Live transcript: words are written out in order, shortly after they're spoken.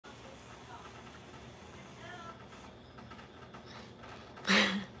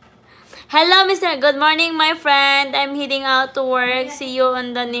Hello, Mr. Good morning, my friend. I'm heading out to work. See you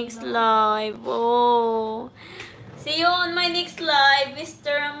on the next live. Oh. See you on my next live,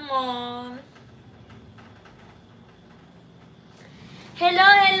 Mr. Amon. Hello,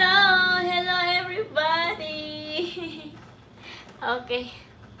 hello. Hello, everybody. Okay.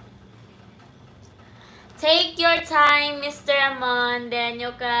 Take your time, Mr. Amon. Then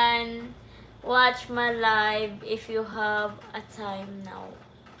you can watch my live if you have a time now.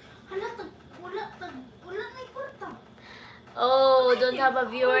 Oh, don't have a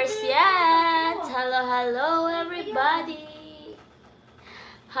viewers yet. Hello, hello, everybody.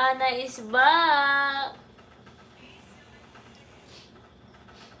 Hana is back.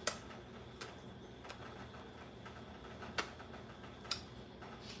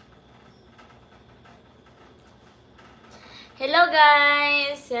 Hello,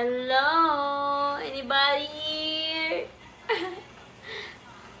 guys. Hello. Anybody here?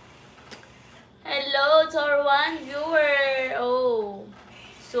 Hello to our one viewer. Oh,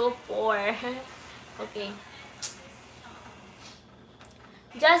 so poor. Okay.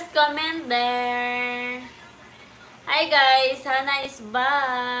 Just comment there. Hi guys, Hana is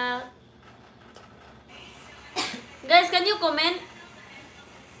back. Guys, can you comment?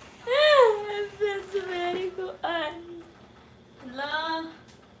 I feel so very good. Hello.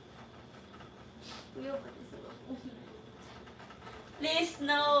 Please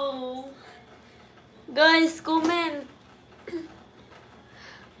no. Guys, comment.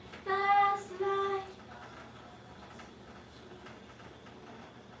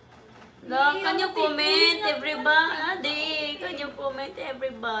 Look, can you comment, everybody? Can you comment,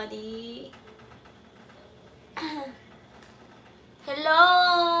 everybody?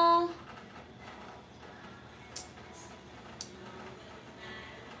 Hello.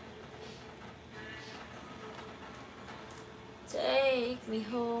 Take me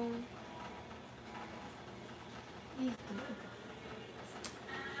home.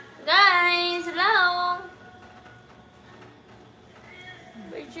 Guys, hello.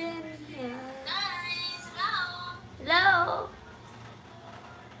 Virginia. Guys, hello. Hello.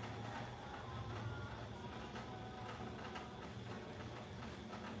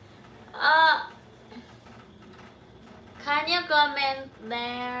 Can you comment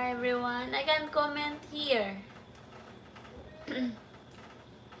there, everyone? I can comment here.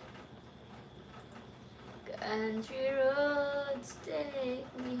 Country roads take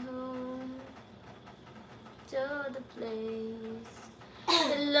me home to the place.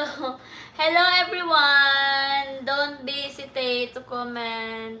 Hello. Hello, everyone. Don't be hesitate to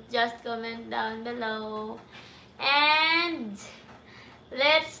comment. Just comment down below. And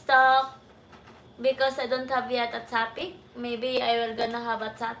let's talk. Because I don't have yet a topic. Maybe I will gonna have a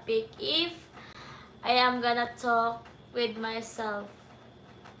topic if I am gonna talk with myself.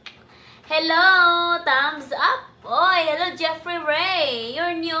 Hello, thumbs up. Oh, hello, Jeffrey Ray.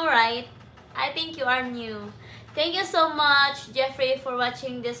 You're new, right? I think you are new. Thank you so much, Jeffrey, for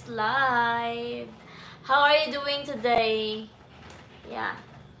watching this live. How are you doing today? Yeah.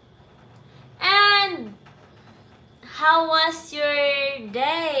 And how was your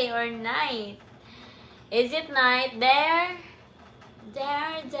day or night? Is it night there?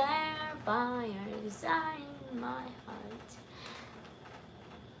 There, fires are in my heart.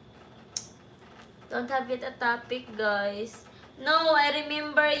 Don't have yet a topic, guys. No, I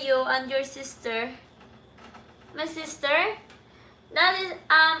remember you and your sister. My sister? That is,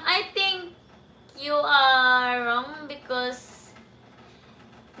 I think you are wrong because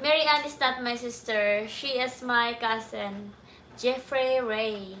Mary Ann is not my sister. She is my cousin, Jeffrey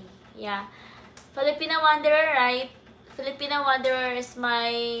Ray. Yeah. Filipina Wanderer, right? Filipina Wanderer is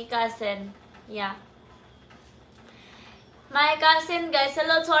my cousin. Yeah. My cousin, guys.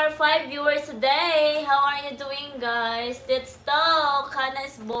 Hello to our 5 viewers today. How are you doing, guys? Let's talk. Hannah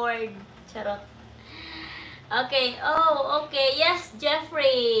is bored. Charot. Okay. Oh, okay. Yes,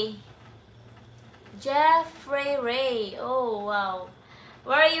 Jeffrey. Jeffrey Ray. Oh, wow.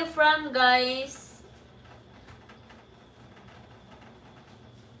 Where are you from, guys?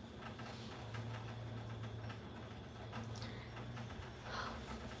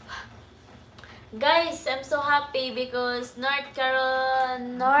 Guys, I'm so happy because North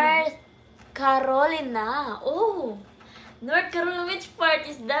Carolina. Oh, North Carolina. Which part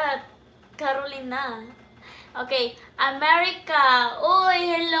is that? Carolina. Okay, America. Oh,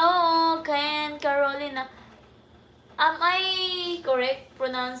 hello, Ken Carolina. Am I correct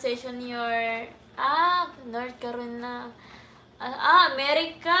pronunciation your North Carolina?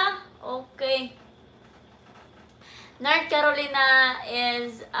 America. Okay. North Carolina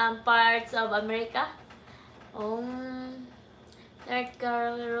is parts of America. North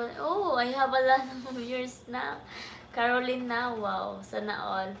Carolina. Oh, I have a lot of viewers now. Caroline na. Wow, sana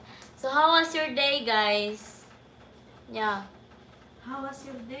all. So, how was your day, guys? Yeah. How was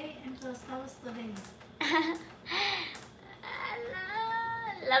your day? And first, how was today?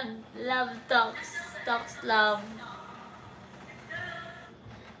 Love talks. Talks love.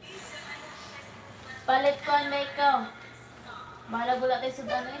 Palit ko ang may ikaw. Bahala gula tayo sa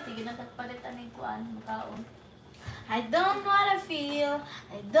ano eh. Sige na tagpalitan ng kuan. Makaon. I don't wanna feel,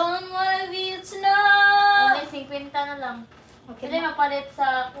 I don't wanna feel to know. May 50 na lang. Okay. Pwede mapalit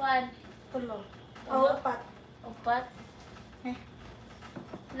sa kuan. Pulo. Pulo? Upat. Upat. Eh.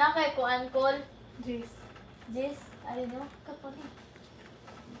 Na kay kuan call. Jeez. Jis, ay no, kapali.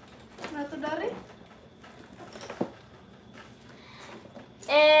 Nato dari?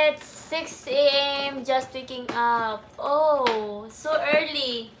 It's 6 a.m. just waking up. Oh, so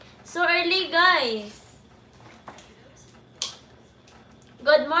early. So early, guys.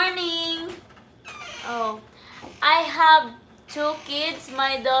 Good morning. Oh, I have 2 kids.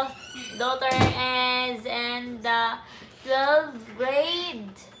 My daughter is in the 12th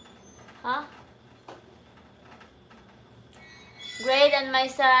grade. Huh? Grade, and my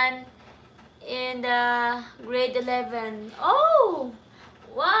son in the grade 11. Oh!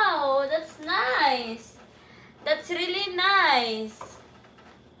 Wow, that's nice. That's really nice.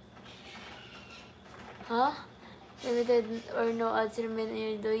 Huh? Limited or no ads remain in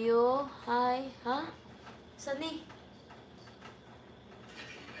your doyo? Hi? Huh? Sani?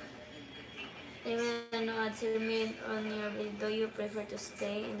 Limited no ads remain on your video. You prefer to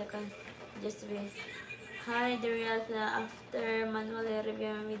stay in the country just to be. Hi, the real na after manually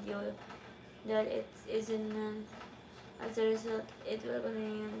review my video that it isn't. As a result, it will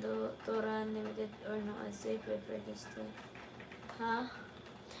continue to run limited or no as I prefer to stay. Huh?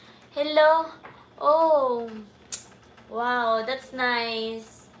 Hello? Oh, wow, that's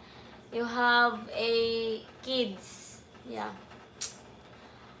nice. You have a kids. Yeah.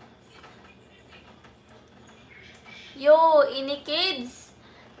 Yo, any kids?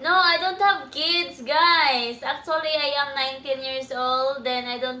 No, I don't have kids, guys. Actually, I am 19 years old, and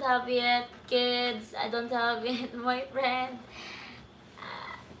I don't have yet kids. I don't have yet boyfriend.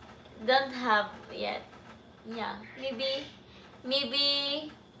 Don't have yet. Yeah, maybe,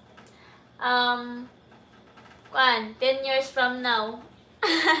 10 years from now.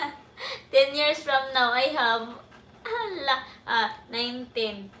 10 years from now, I have, 19,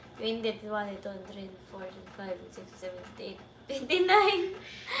 20, 21, 22, 23, 24, 25, 26, 27, 28,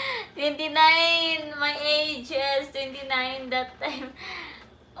 29. My age is 29 that time.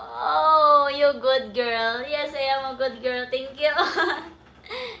 Oh, you good girl. Yes, I am a good girl. Thank you.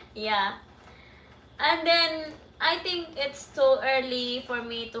 Yeah. And then, I think it's too early for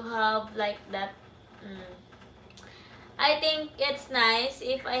me to have like that. I think it's nice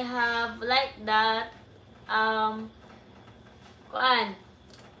if I have like that. Kuan?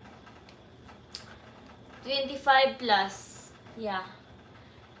 25 plus. Yeah.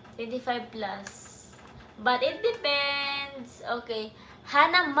 25 plus. But it depends. Okay.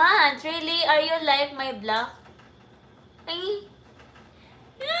 Hannah Mant, really? Are you like my block? Ay.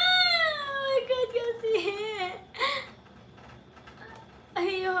 Oh my God, kasi.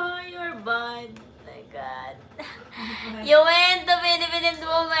 Ayo, you're bad. Oh my God. You went to be independent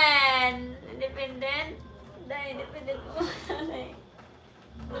woman. Independent? The independent woman.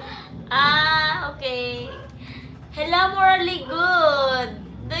 Okay. Hello, morally good.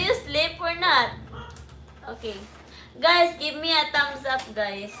 Do you sleep or not? Okay. Guys, give me a thumbs up,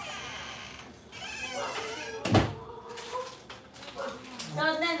 guys. So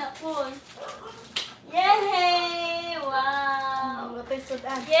then, ako. Yay! Wow!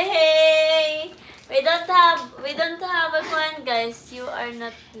 Yay! We don't have a one, guys. You are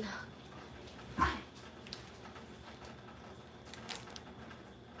not.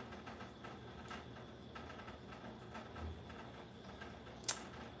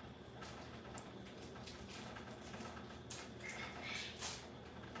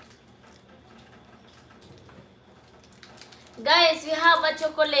 Guys, we have a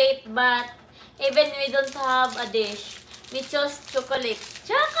chocolate, but even we don't have a dish. We chose chocolate.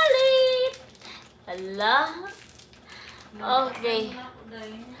 Chocolate! Allah. Okay.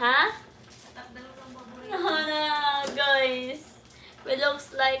 Huh? Oh, guys. We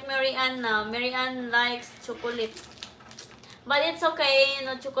looks like Marianne now. Marianne likes chocolate. But it's okay, you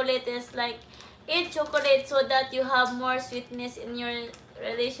know, chocolate is like, eat chocolate so that you have more sweetness in your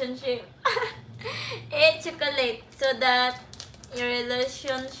relationship. Eat chocolate so that your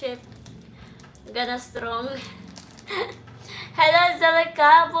relationship gonna strong. Hello,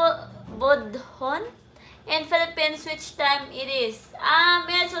 Zalika Budhon. In Philippines, which time it is?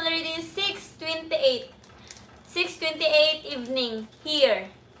 It's already 6:28. 6:28 evening here.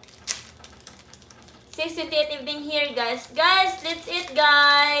 6:28 evening here, guys. Guys, let's eat,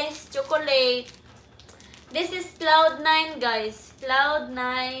 guys. Chocolate. This is Cloud9, guys.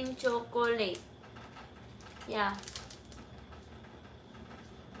 Cloud9 chocolate. Yeah.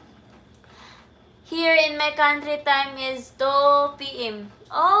 Here in my country, time is 2 p.m.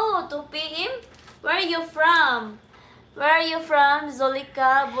 Oh, 2 p.m.? Where are you from? Where are you from,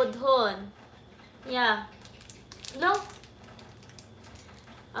 Zolika Budhon? Yeah. Look.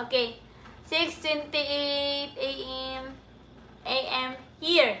 Okay. 6:28 a.m.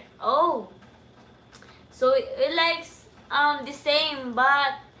 here. Oh. So it likes the same,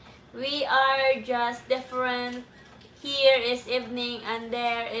 but we are just different. Here is evening and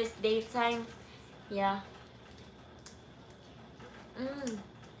there is daytime. Yeah.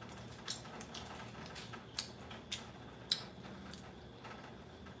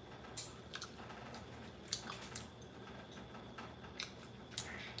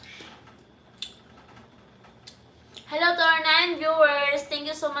 Hello to our 9 viewers. Thank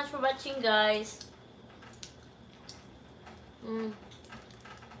you so much for watching, guys.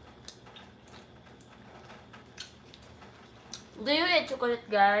 Do you eat chocolate,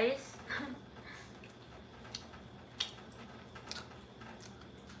 guys?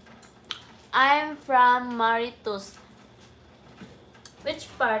 I'm from Maritus. Which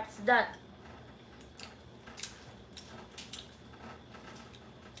part is that?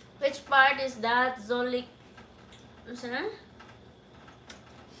 Which part is that, Zolik? Saan?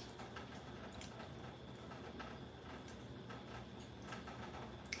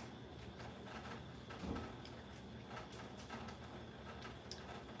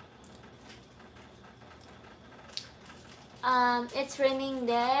 It's raining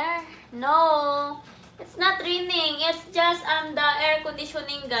there? No, it's not raining. It's just the air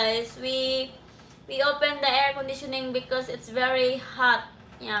conditioning, guys. We open the air conditioning because it's very hot.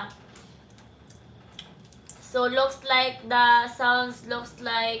 Yeah. So looks like the sounds looks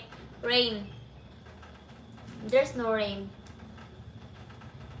like rain. There's no rain.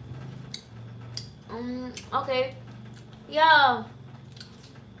 Okay. Yeah.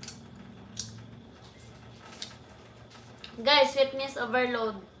 Guys, fitness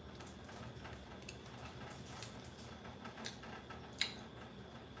overload.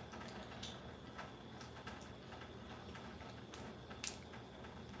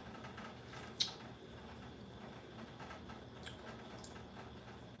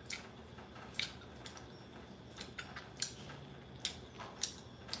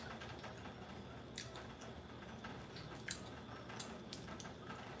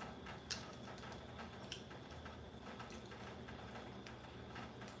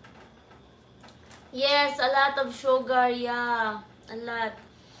 Yes, a lot of sugar, yeah. A lot.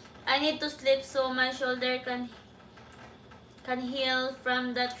 I need to sleep so my shoulder can heal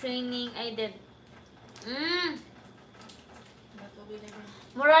from the training I did.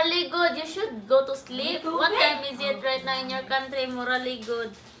 Morally good, you should go to sleep. What time is it right now in your country? Morally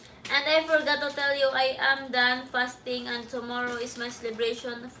good. And I forgot to tell you, I am done fasting and tomorrow is my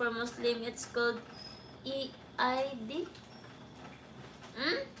celebration for Muslim. It's called Eid.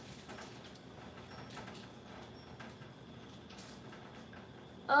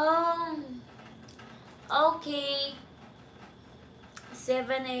 Oh, okay.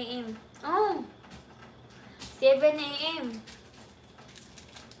 7 a.m. Oh, 7 a.m.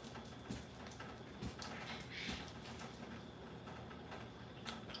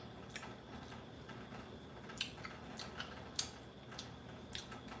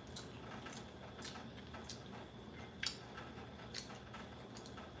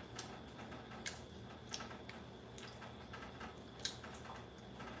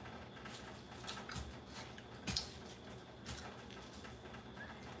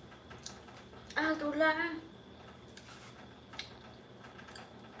 Tula.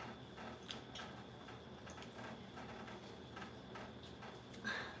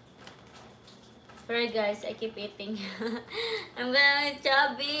 Sorry guys, I keep eating. I'm gonna be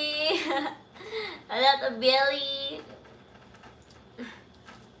chubby. A lot of belly.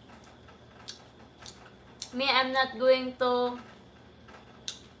 Me, I'm not going to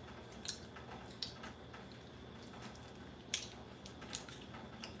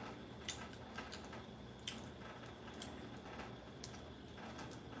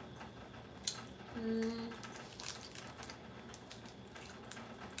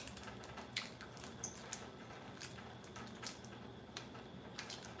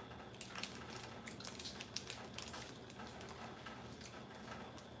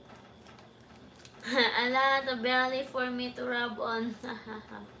lot of belly for me to rub on.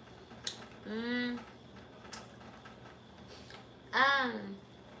 Ah.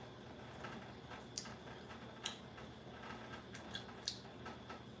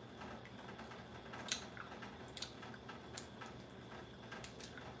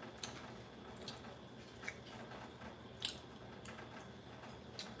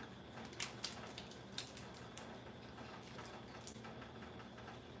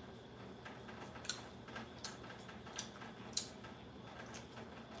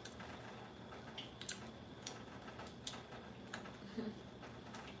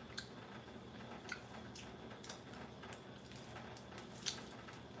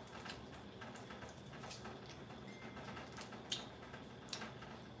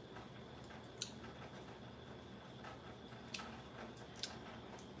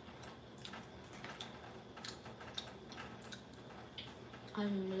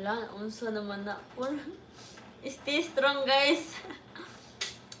 Ala, unsa naman na po. Stay strong, guys.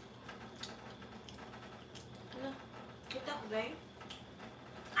 Ano? Kita ko, day?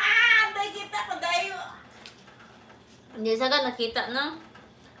 Ah! Day, kita ko, day! Hindi sa ka nakita, no?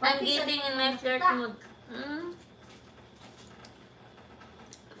 I'm getting in my flirt mood.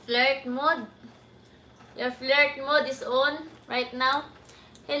 Flirt mode. Your flirt mode is on right now.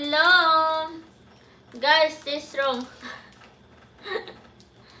 Hello! Guys, stay strong.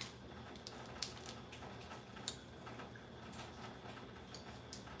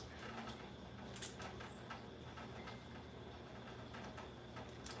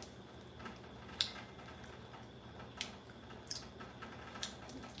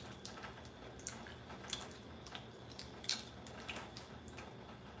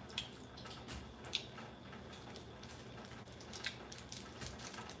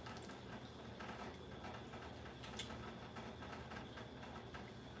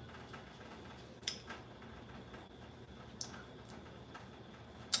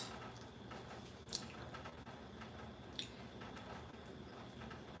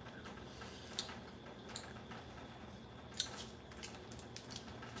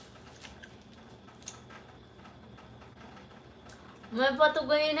 May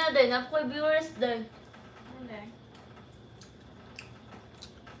patugayin na din. Ako'y viewers din. Ano, day?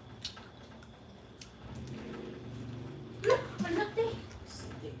 Ano, te?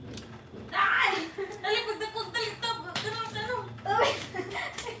 Ay! Dali, pagdakot, dali, tab! Ganun!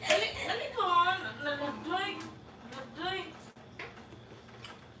 Dali ko! Naladay! Naladay!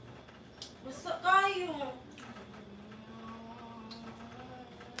 Basta kayo!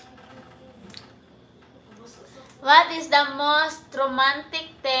 What is the most romantic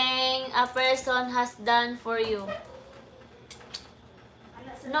thing a person has done for you?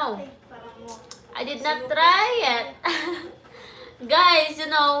 No. I did not try it. Guys, you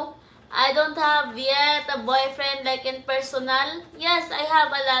know, I don't have yet a boyfriend like in personal. Yes, I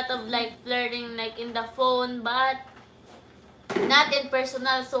have a lot of like flirting like in the phone, but not in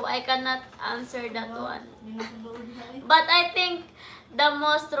personal, so I cannot answer that one. But I think the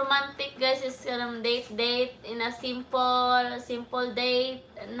most romantic, guys, is date in a simple date,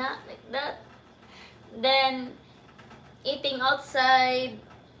 not like that. Then eating outside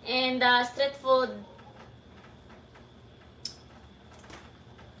and street food.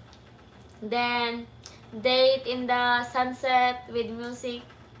 Then date in the sunset with music.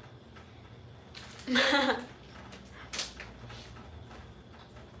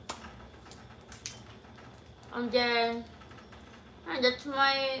 And then that's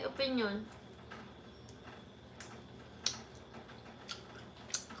my opinion.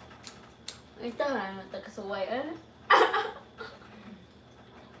 Ito ha, nagkasaway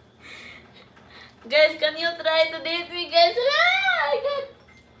Guys, can you try to date me, guys? Ah, I can't.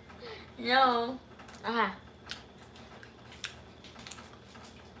 No.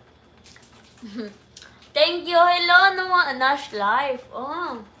 Thank you. Hello, no, Nash Life.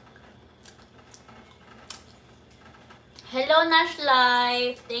 Oh. Hello, Nash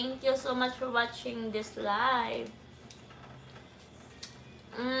Life. Thank you so much for watching this live.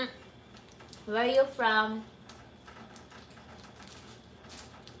 Where are you from?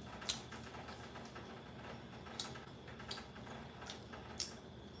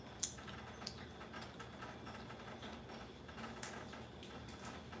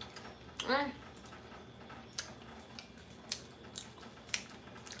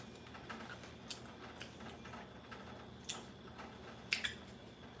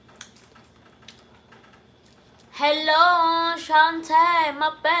 Hello, Shante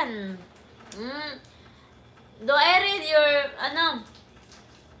Mapen. Do I read your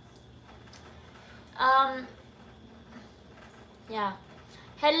yeah.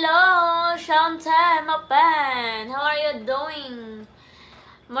 Hello, Shantan Mapan. How are you doing?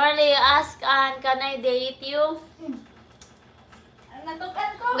 Marley ask can I date you?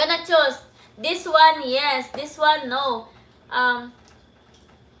 Natukan ko. I'm gonna choose this one, yes. This one, no.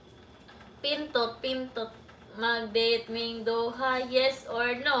 Pintot. Mag-date ming Doha, yes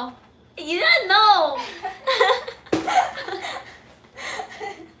or no? Yeah, no.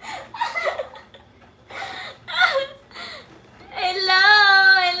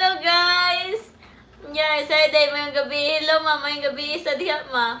 Hello guys. Yes, day mayong gabi. Hello ma, mayong gabi sa diha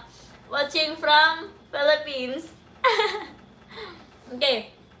ma. Watching from Philippines. Okay.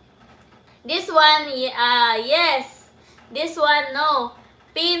 This one, yes. This one, no.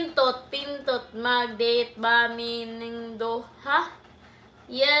 Pintot. Mag-date ba mining Doha?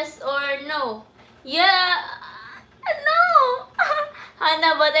 Yes or no? Yeah. No.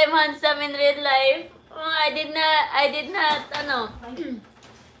 Hana, but I'm handsome in real life. I did not,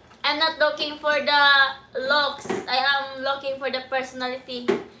 I'm not looking for the looks. I am looking for the personality.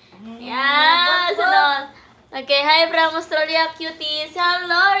 Yes, ano. Okay, hi from Australia, cuties.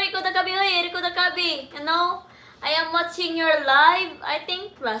 Hello, Rico Dakabi. Oy, Rico Dakabi. You know, I am watching your live, I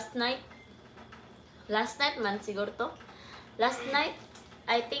think, last night. Last night man, siguro to. Last night,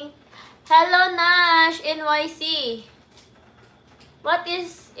 I think. Hello, Nash, NYC. What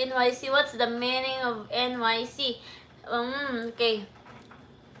is NYC? What's the meaning of NYC? Okay.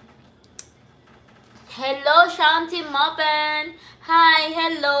 Hello, Shanti Moppen. Hi,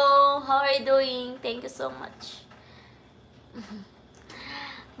 hello. How are you doing? Thank you so much.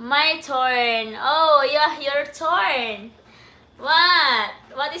 My turn. Oh, yeah, your turn. What?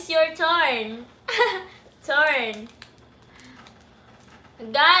 What is your turn? Turn.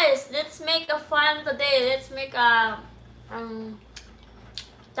 Guys, let's make a fun today. Let's make a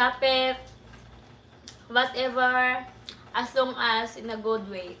topic, whatever, as long as in a good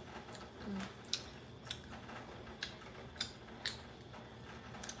way.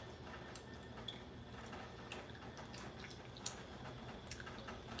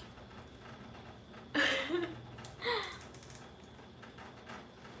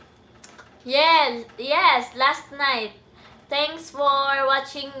 Yes, last night. Thanks for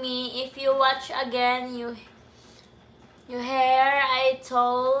watching me. If you watch again, you hear I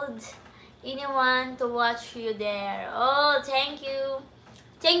told anyone to watch you there. Oh, thank you.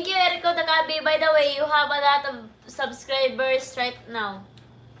 Thank you, Erico Dakabi. By the way, you have a lot of subscribers right now.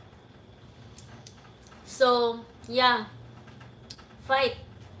 So, yeah. Fight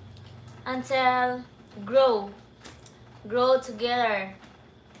until grow. Grow together.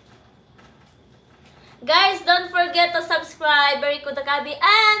 Guys, don't forget to subscribe, Erico Dakabi,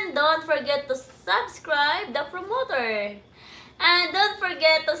 and don't forget to subscribe the promoter. And don't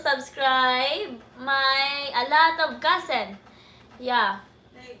forget to subscribe my a lot of cousin. Yeah.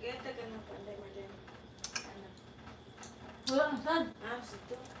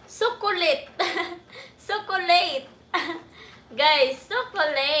 Chocolate. Chocolate. Guys,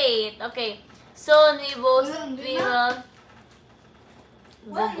 chocolate. Okay. Soon we will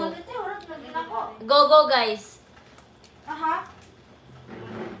go guys. Aha.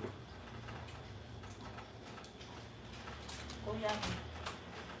 Kuya.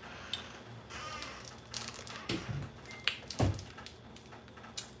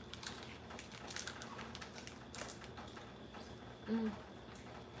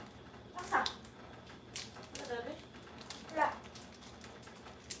 Asa? Wala.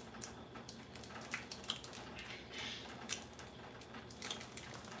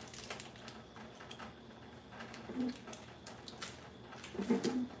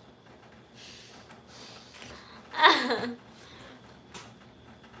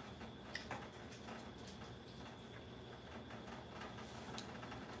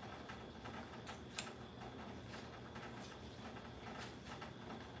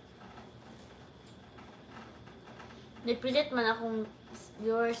 Nipilit man akong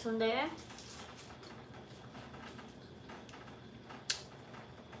viewers sunday eh.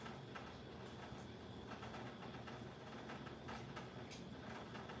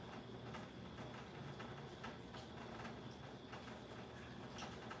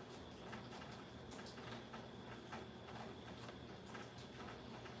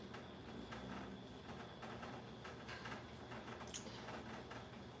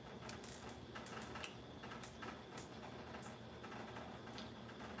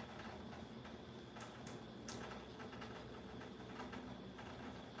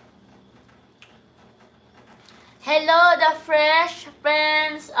 Hello, the fresh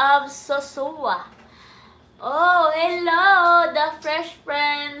friends of Sosua. Oh, hello, the fresh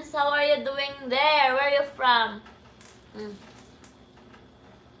friends. How are you doing there? Where are you from?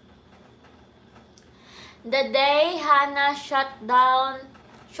 The day Hannah shut down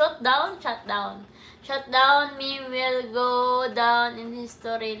me will go down in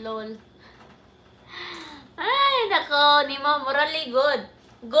history, lol. Ay, nako, ni mo, morally good.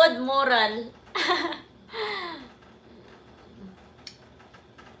 Good moral.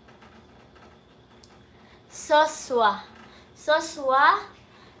 Soswa.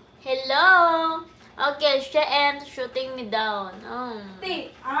 Hello. Okay, she ends shooting me down. Ti,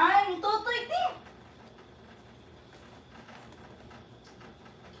 ang tutoy, ti.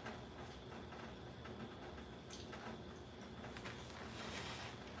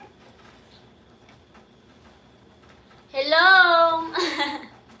 Hello.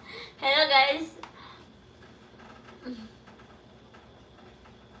 Hello, guys.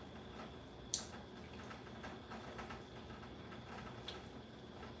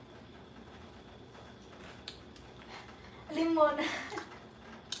 Limon.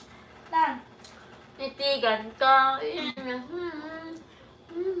 Lang. Nitigan ka.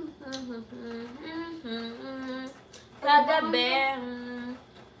 Kagabi.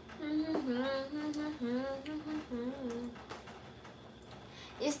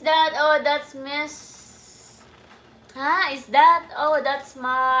 Is that, oh, that's Miss, is that, oh, that's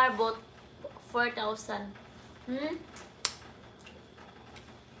Marbot 4,000.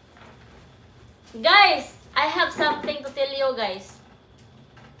 Guys, I have something to tell you guys.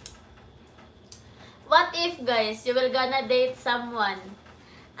 What if, guys, you will gonna date someone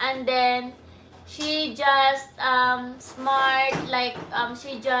and then she just smart, like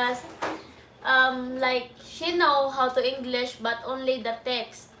she just like she know how to English but only the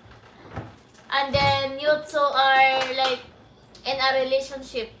text, and then you two are like in a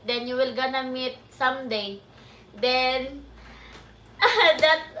relationship, then you will gonna meet someday, then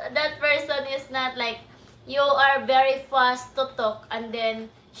that person is not like, you are very fast to talk and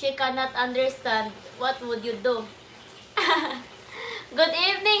then she cannot understand, what would you do? Good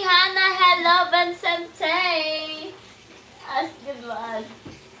evening, Hannah. Hello, Vincente. As good as.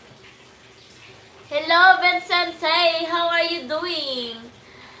 Hello, Vincente. How are you doing?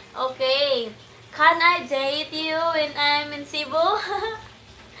 Okay. Can I date you when I'm in Cebu?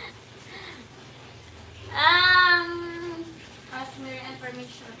 Ask me and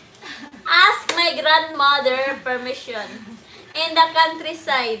permission. Ask my grandmother permission. In the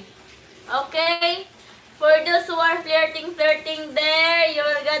countryside. Okay? For those who are flirting there,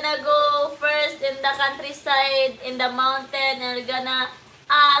 you're gonna go first in the countryside, in the mountain, and you're gonna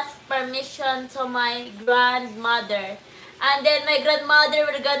ask permission to my grandmother. And then my grandmother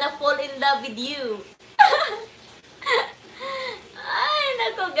will gonna fall in love with you. Ay,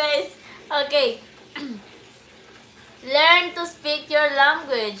 nako guys. Okay. Learn to speak your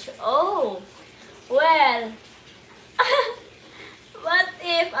language. Oh, well. What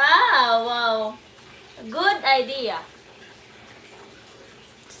if, wow. Good idea.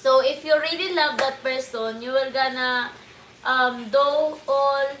 So if you really love that person, you will gonna do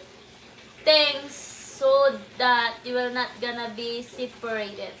all things so that you will not gonna be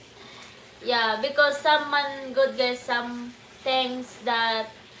separated. Yeah, because someone good guys, some things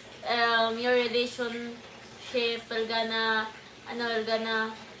that your relationship will gonna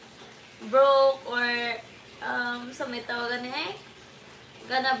broke, or so may tawagan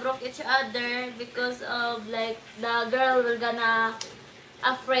gonna broke each other because of like the girl will gonna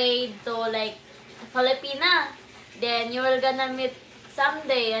afraid to like Filipina, then you will gonna meet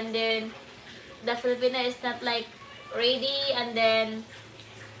someday and then the Filipina is not like ready, and then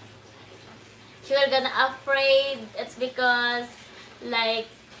she will gonna afraid. It's because like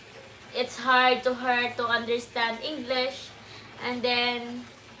it's hard to her to understand English, and then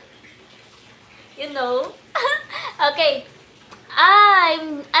okay.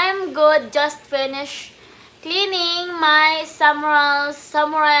 I'm good. Just finished cleaning my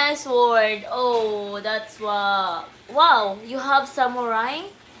samurai sword. Oh, that's wow. You have samurai?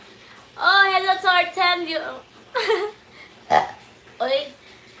 Oh, hello to our 10 viewers.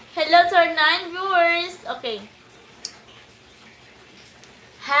 Hello to our 9 viewers. Okay.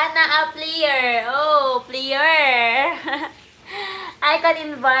 Hannah, a player. Oh, player. I can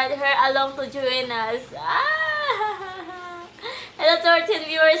invite her along to join us. Hello to our 10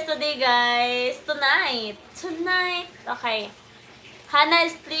 viewers today, guys. Tonight. Okay. Hannah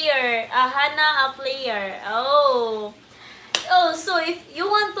is player. Hannah, a player. Oh, so if you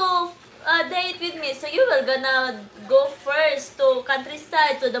want to date with me, so you will gonna go first to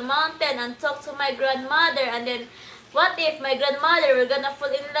countryside, to the mountain, and talk to my grandmother, and then what if my grandmother will gonna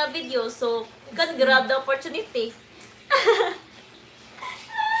fall in love with you, so you can grab the opportunity.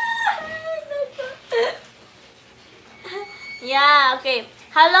 Yeah, okay.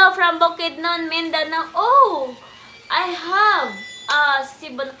 Hello from Bukidnon, Mindanao. Oh, I have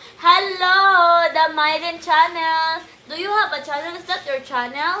hello, the Mylen channel. Do you have a channel? Is that your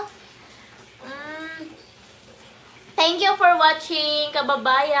channel? Thank you for watching,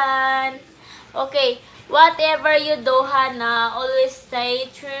 kababayan. Okay, whatever you do, Hana, always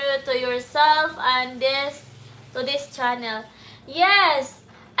stay true to yourself and to this channel. Yes,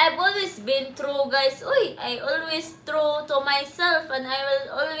 I've always been true, guys. Uy, I always true to myself and I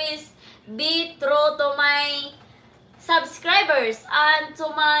will always be true to my subscribers and to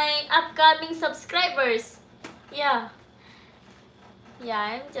my upcoming subscribers. Yeah.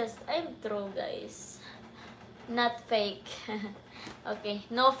 Yeah, I'm true, guys. Not fake. Okay,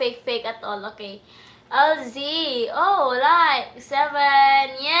 no fake at all. Okay. LZ, oh, like 7.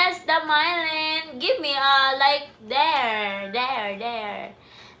 Yes, the Mylen. Give me a like there.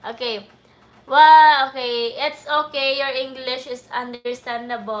 Okay. Wow, okay. It's okay. Your English is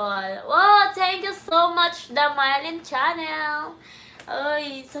understandable. Wow, thank you so much, the Mylen channel.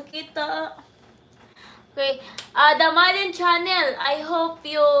 Ay, sakit ah. Okay. The Mylen channel. I hope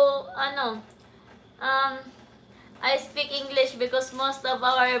you, I speak English because most of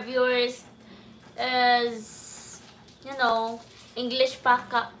our viewers is, English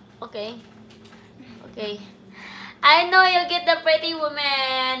paka. Okay. Okay. I know you get the pretty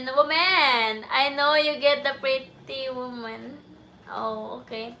woman. I know you get the pretty woman. Oh,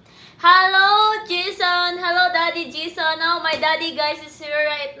 okay. Hello, Jason. Hello, Daddy Jason. Oh, my daddy, guys, is here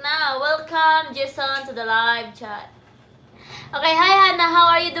right now. Welcome, Jason, to the live chat. Okay, hi, Hannah. How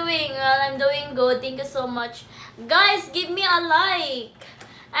are you doing? Well, I'm doing good. Thank you so much. Guys, give me a like.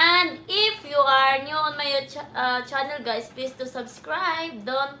 And if you are new on my channel, guys, please to subscribe.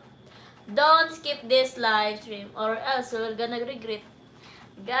 Don't skip this live stream or else you're gonna regret.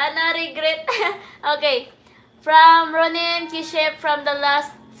 Okay. From Ronin Kishep from The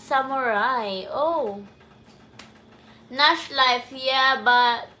Last Samurai. Oh. Nash life, yeah,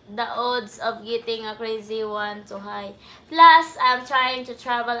 but the odds of getting a crazy one too high. Plus, I'm trying to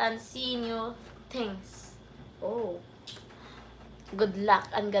travel and see new things. Oh. Good luck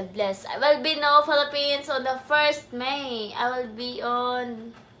and God bless. I will be in Philippines on the 1st May. I will be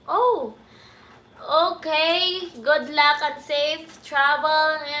on... Oh! Okay. Good luck and safe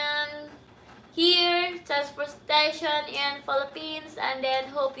travel and here, transportation in Philippines, and then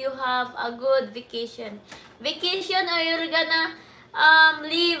hope you have a good vacation. Vacation or you're gonna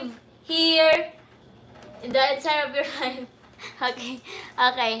live here in the entire of your life. Okay.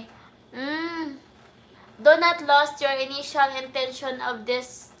 Do not lose your initial intention of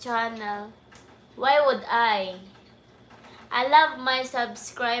this channel. Why would I? I love my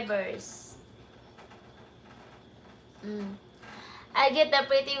subscribers. I get the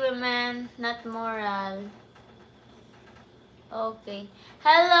pretty women, not moral. Okay.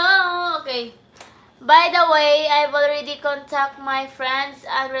 Hello. Okay. By the way, I've already contacted my friends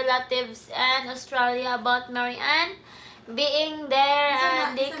and relatives in Australia about Marianne being there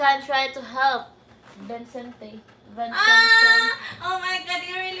and they can try to help. Vincente. Oh my God,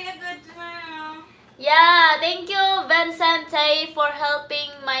 you're really a good girl. Yeah, thank you, Vincente, for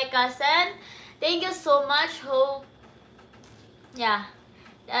helping my cousin. Thank you so much. Hope, yeah,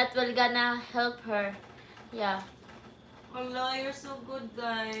 that will gonna help her. Yeah. Hello, you're so good,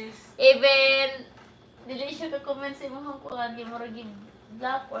 guys. Even, dili siya ka-comment sa imong kuan, di mo ragi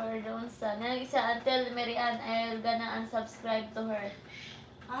block or doon sa. Nang isa, until Marianne, I will gonna unsubscribe to her.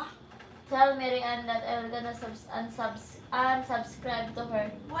 Huh? Tell Marianne that I will gonna unsubscribe to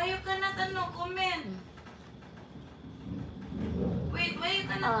her. Why you cannot comment? Wait, why you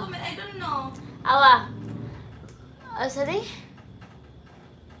cannot comment? I don't know. Awa. Sorry?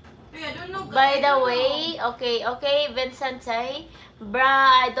 Wait, I don't know. By the way, okay, Vincente,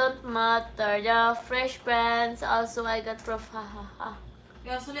 bra, I don't matter. The fresh friends, also I got proof, ha.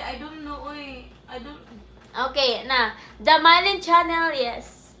 Yeah, actually, I don't know, oy. I don't... Okay, na. The Mylen channel,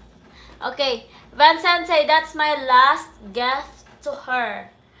 yes. Okay, Vincente, that's my last gift to her.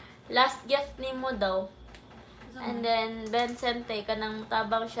 Last gift ni mo daw. And then, Vincente, kanang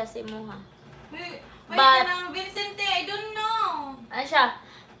tabang siya si Muha. Wait, But- kanang Vincente, I don't know. Ano siya?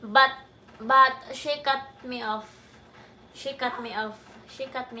 But she cut me off. She cut me off.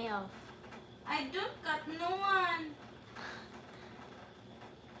 I don't cut no one.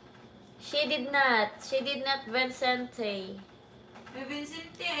 She did not, Vincente. Wait,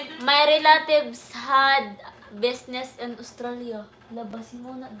 Vincente, I don't My relatives had business in Australia. Labasin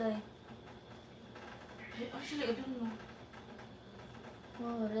mo na, day. Actually, I don't know.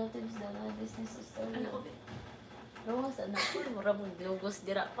 Oh, relatives daw na business in Australia. Ano, okay. Lugos, anak ko. Mura mong lugos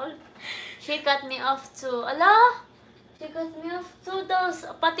dira. She cut me off too. Ala! She cut me off too. Those,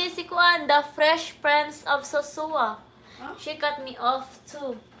 pati si Kuan, the Fresh Prince of Sosua. Huh? She cut me off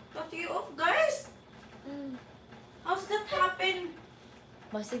too. Cut you off, guys? How's that happen?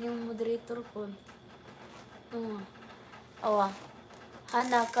 Basig yung moderator ko. Awa.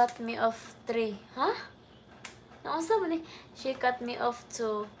 Hana cut me off 3. Huh? Naunsa mo ni? She cut me off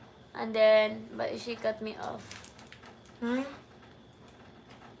 2. And then, but she cut me off. Hmm?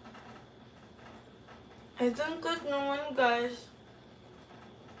 I don't cut no one, guys.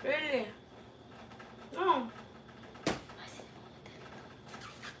 Really? No.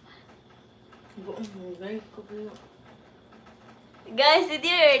 Guys, did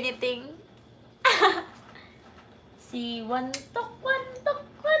you hear anything? Si one tok.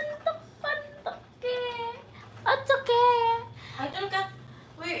 Okay. It's okay. I don't cut.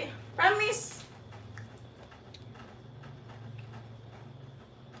 Wait, promise.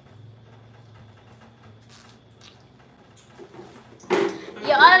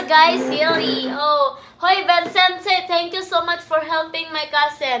 You all guys, silly. Oh, hoy Vincent, thank you so much for helping my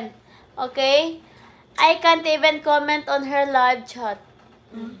cousin. Okay? I can't even comment on her live chat.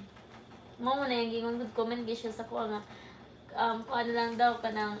 Mo na yung gingon good comment siya sa ko nga kung ano lang daw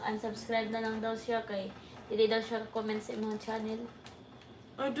kanang unsubscribe na lang daw siya kay dili daw siya comment sa imong channel.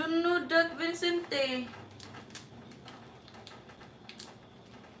 I don't know that, Vincente.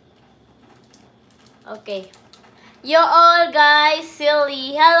 Okay. You all guys,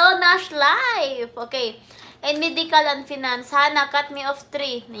 silly. Hello, Nash Life. Okay. In medical and finance, Hana cut me off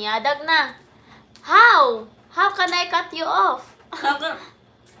 3. Niyadag na. How? How can I cut you off?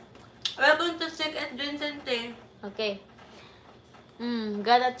 We're going to check at Vincente. Okay.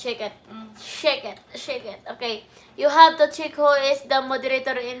 Gotta check it. Shake it. Okay. You have to check who is the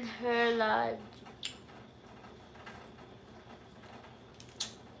moderator in her live.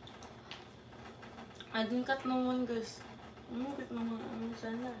 I didn't cut no one, guys. Cut no one.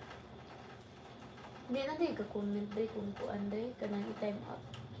 Sana. Hindi na di ka comment day kung kuan day kanang i-time out.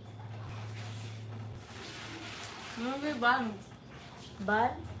 Maybe bang.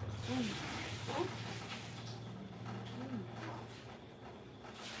 Ban?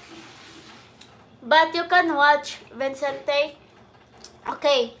 But you can watch Vincente.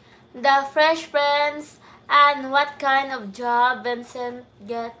 Okay. The Fresh Prince and what kind of job Vincent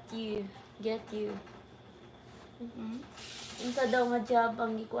get you? Unsa daw nga job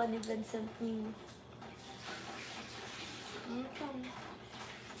ang gikuha ni Vincent niyo?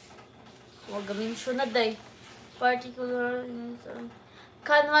 Huwag mention na day. Particular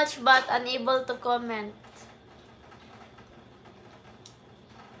can watch but unable to comment.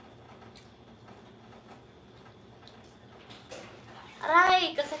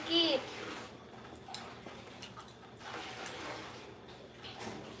 Aray, kasakit.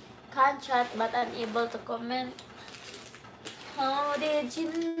 Can chat but unable to comment. How did you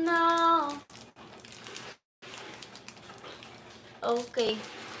know? Okay.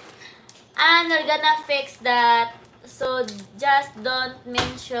 And we're gonna fix that. So just don't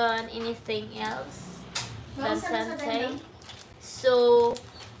mention anything else. That's Sante. So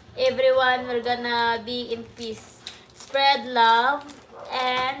everyone we're gonna be in peace. Spread love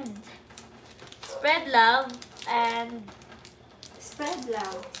and Spread love.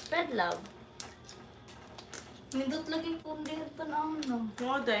 Nindot lagi kung di pa na ano.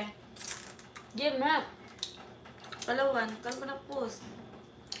 Mo day. Give na. Kalawan. Kalpa na post.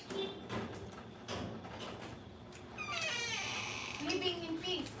 Living in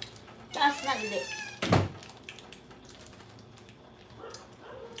peace. Taas na hindi.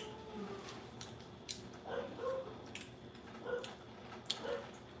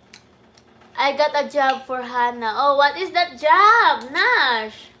 I got a job for Hannah. Oh, what is that job,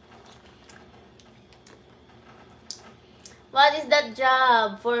 Nash? What is that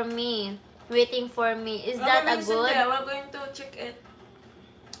job for me? Waiting for me. Is that a good? We're going to check it.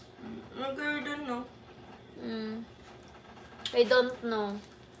 I don't know. I don't know.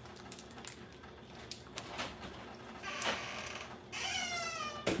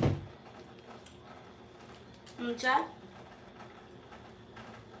 Chat?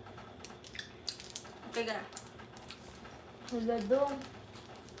 Teka. Wala doon.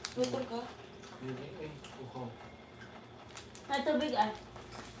 Gutom ka? May tubig ah.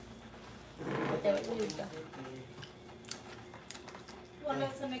 Ito, tubig ka. Wala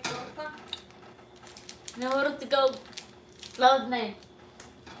sa makeup ka. Nahurot ikaw. Cloud na eh.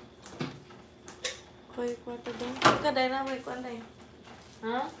 Koy, kwarto din. Ka dahil na, may kwan dahil.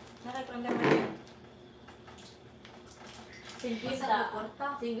 Ha? Nakakwan dahil. 50.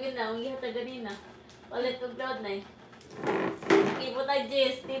 50 na. Ang ihata ganina. Ulit pag cloud na eh. Ipo tayo,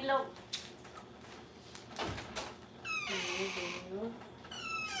 Jess. Tilok.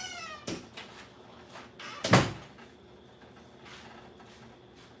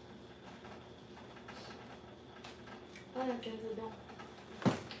 Nagkansa daw.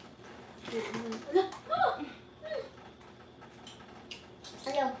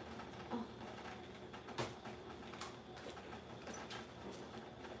 Ayaw.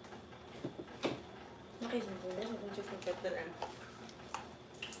 Nakisang ko lang. Kung siya pagkatalan.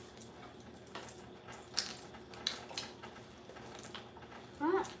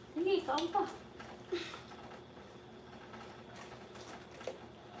 Ah, sige, kaon pa.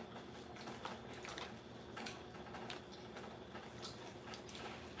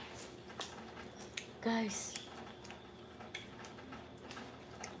 Guys.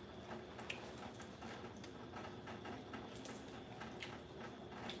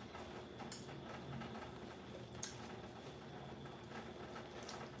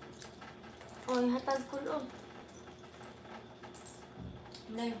 Oy, hatag ko lo.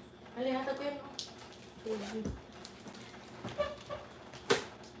 Nay, alay, hatag ko yan.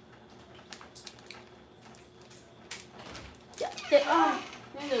 Ah,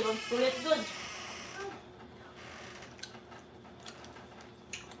 hindi ba? Kulit good.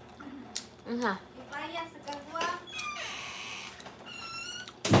 Ha. Ipaya sa kagwa.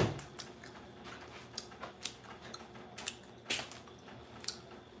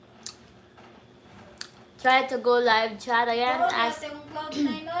 Try to go live chat again. Karon As natin mong Cloud9,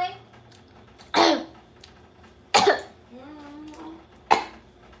 oy.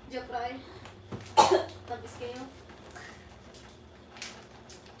 Joke lang. Tapos kayo.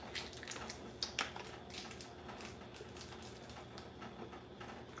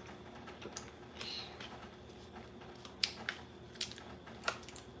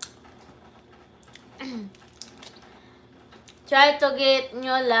 try to get new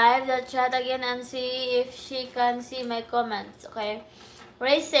live the chat again and see if she can see my comments. Okay.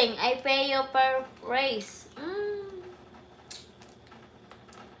 Racing. I pay you per race.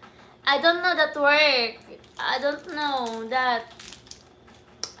 I don't know that work. I don't know that.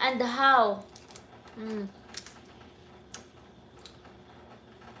 And how.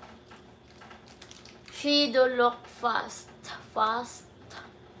 She do look fast.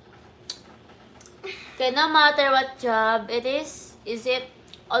 Okay, no matter what job it is it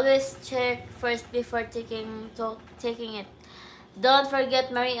always check first before taking it. Don't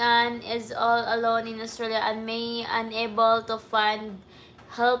forget Marianne is all alone in Australia and may unable to find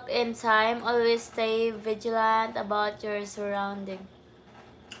help in time. Always stay vigilant about your surrounding.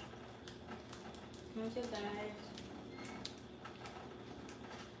 Ano siya, guys?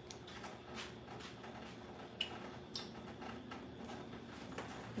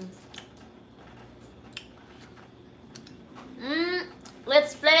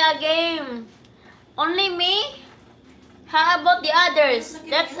 Let's play a game. Only me? How about the others?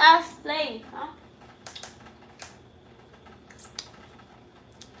 Let's us play. Huh?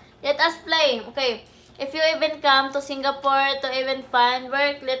 Let us play. Okay. If you even come to Singapore to even find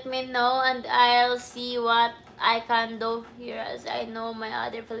work, let me know and I'll see what I can do here as I know my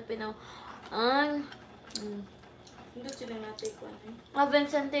other Filipino. Hindi sila natin ko ano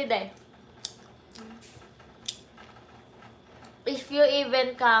Vincent day. If you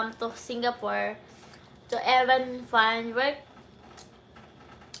even come to Singapore to even find work,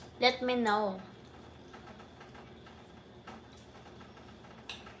 let me know.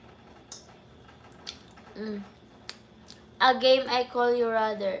 A game I call you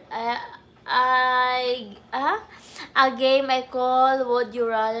rather. A game I call would you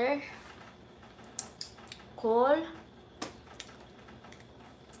rather? Call?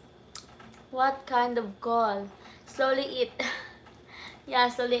 What kind of call? Slowly eat. Yeah,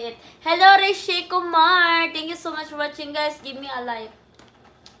 slowly eat. Hello, Rishi Kumar. Thank you so much for watching, guys. Give me a like.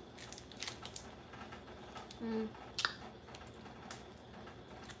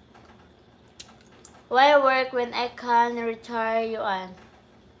 Why work when I can retire you on?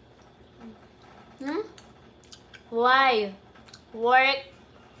 Why work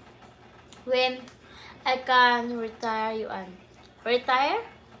when I can retire you on? Retire?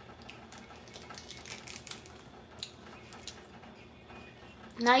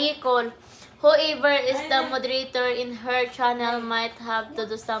 Nagicall. Whoever is the moderator in her channel might have to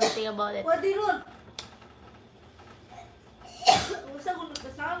do something about it. What di ron? Usa ko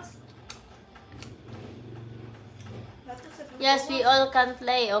nagka-sounds. Yes, we all can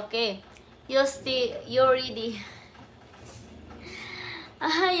play. Okay. You ready?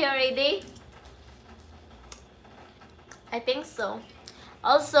 You ready? I think so.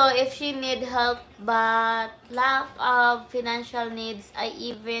 Also, if she need help but lack of financial needs, I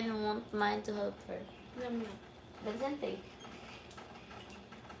even won't mind to help her. Vincente.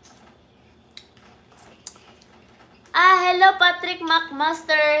 Hello Patrick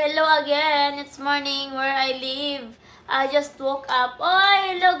McMaster. Hello again. It's morning where I live. I just woke up. Oh,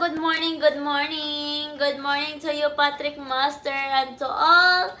 hello, good morning, good morning. Good morning to you, Patrick Master, and to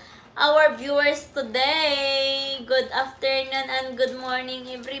all our viewers today. Good afternoon and good morning,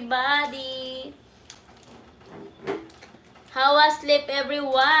 everybody. How was sleep,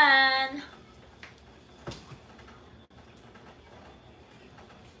 everyone?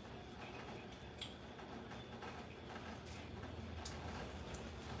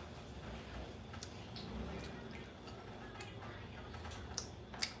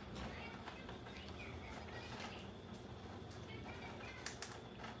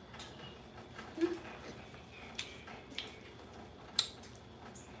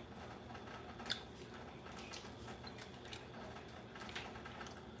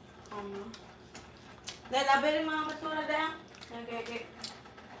 Dahil abay rin mga basura dahil. Okay.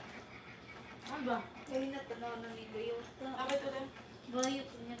 Ano ba? Ay, natanaw na ni Bayot. Abay ito dahil. Bayot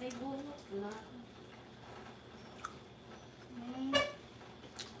niya na ibunot lang.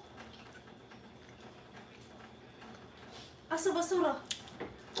 Asa basura?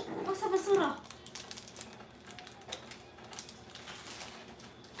 Asa basura?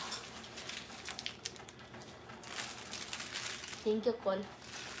 Thank you, Col.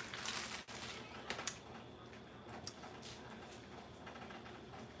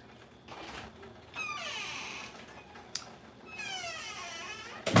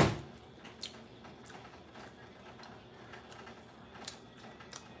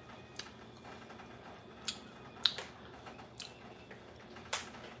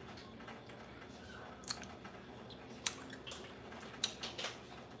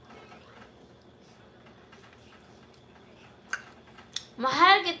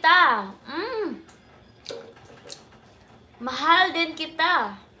 Mahal kita. Mahal din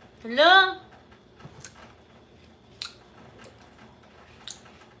kita. Hello?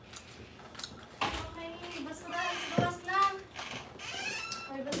 Okay, basura. Sa gawas lang.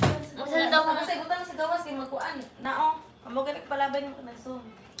 Ay, basura. Sa Masal daw ko. Masigutan sa gawas kay magkuan. Nao. Amo ka nagpalaban yung kanasong.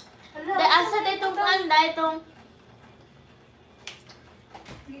 Dahil asa da itong kanda, itong...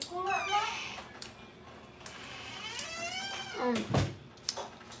 Hindi ko nga na.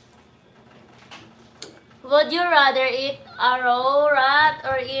 Would you rather eat a raw rat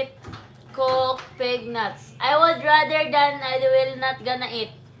or eat cooked pig nuts? I would rather than I will not gonna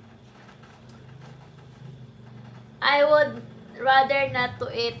eat. I would rather not to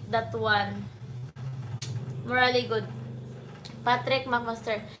eat that one. Morally good. Patrick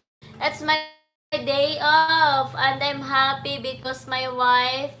McMaster. It's my day off and I'm happy because my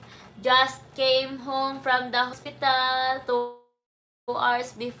wife just came home from the hospital 2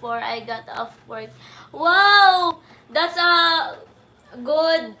 hours before I got off work. Wow! That's a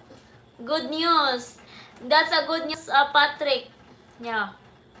good news. That's a good news, Patrick. Yeah.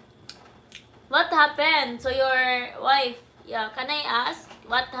 What happened to your wife? Yeah, can I ask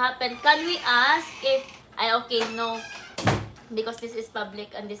what happened? Can we ask if okay, no. Because this is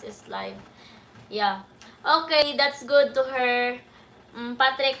public and this is live. Yeah. Okay, that's good to her.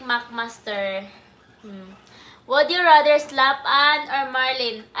 Patrick McMaster. Would you rather slap Anne or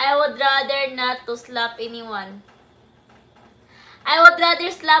Marlene? I would rather not to slap anyone. I would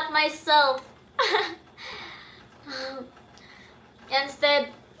rather slap myself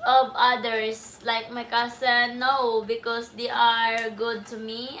instead of others, like my cousin. No, because they are good to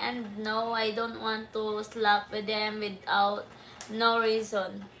me, and no, I don't want to slap with them without no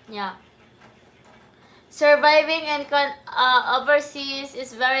reason. Yeah. Surviving and overseas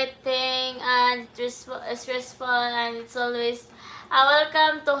is very thing and stressful, and it's always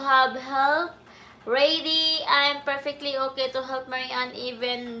welcome to have help ready. I'm perfectly okay to help Marianne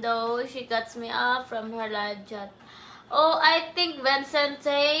even though she cuts me off from her live chat. Oh, I think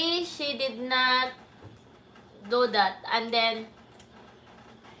Vincente, she did not do that, and then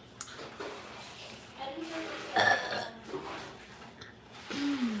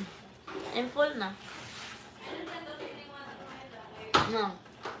I'm full na. No.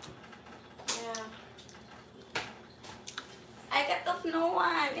 Yeah. I cut off no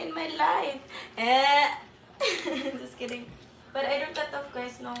one in my life. Just kidding. But I don't cut off,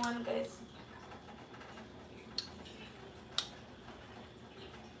 guys. No one, guys.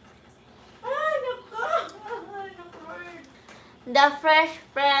 The Fresh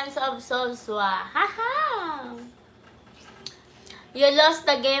Prince of Solswa. Haha! You lost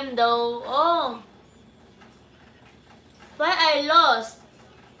the game though. Oh. Why I lost?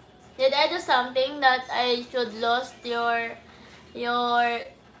 Did I do something that I should lost your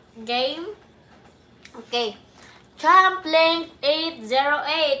game? Okay. Champlink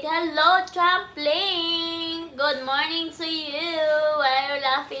 808. Hello, Champlink. Good Good morning to you. Why are you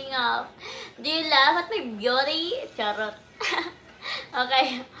laughing off? Do you laugh at my beauty? Charot.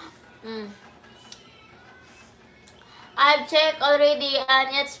 Okay. I've checked already and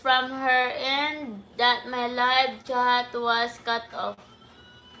it's from her end that my live chat was cut off.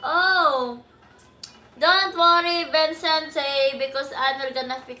 Oh, don't worry, Vincente, because I'm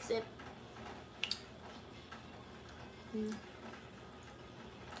gonna fix it.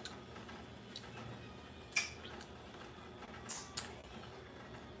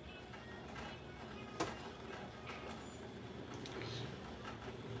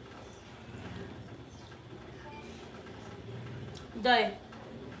 Day.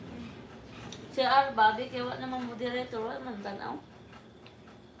 Si Bobby, kaya wala namang moderator, wala man tanaw.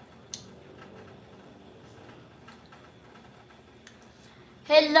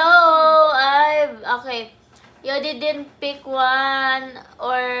 Hello, okay. You didn't pick one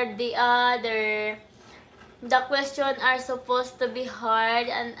or the other. The questions are supposed to be hard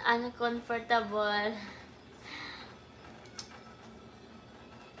and uncomfortable.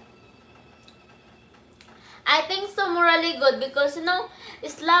 I think so morally good because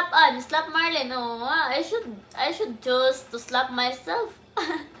slap Marley. No, I should choose to slap myself.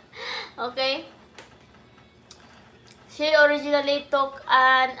 Okay. She originally took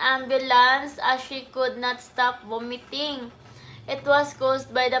an ambulance as she could not stop vomiting. It was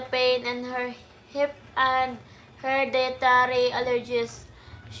caused by the pain in her hip and hereditary allergies.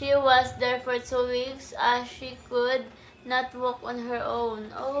 She was there for 2 weeks as she could not walk on her own.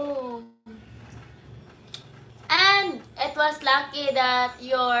 Oh. And it was lucky that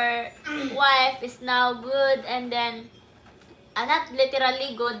your wife is now good and then, not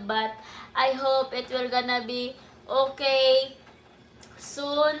literally good, but I hope it will gonna be okay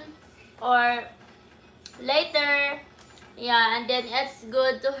soon or later. Yeah, and then it's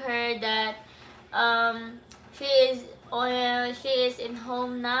good to her that she is in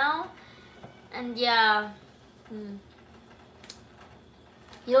home now, and yeah,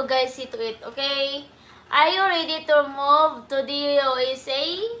 you guys see to it, okay? Are you ready to move to the USA?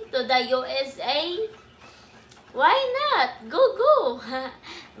 To the USA? Why not? Go!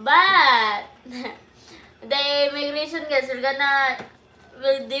 But the immigration guys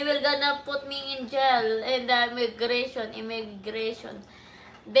they will gonna put me in jail in the immigration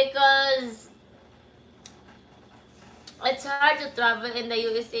because it's hard to travel in the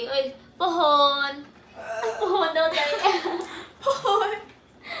USA. Oy, pohon! Pohon daw tayo. Pohon.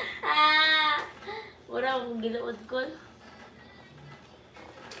 Wala akong giluod ko.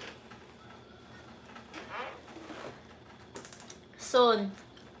 Soon,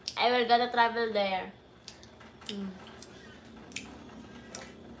 I will gonna travel there.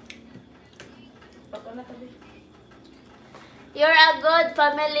 You're a good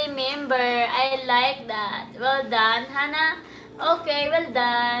family member. I like that. Well done, Hannah. Okay, well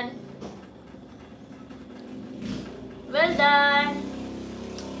done. Well done.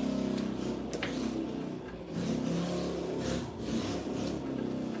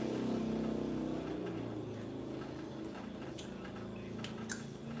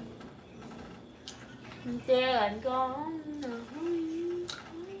 Hintayin ko.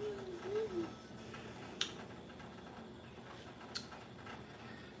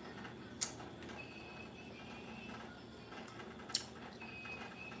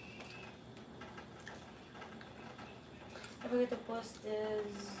 I forget to post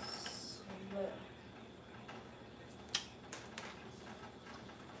this.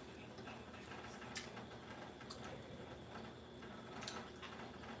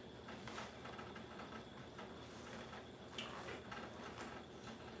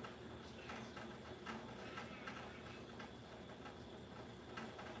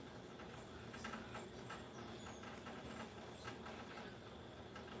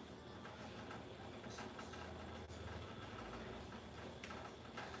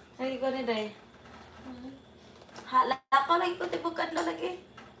 Lagi ko ni day. Hala ko lagi ko tibukan lo lagi.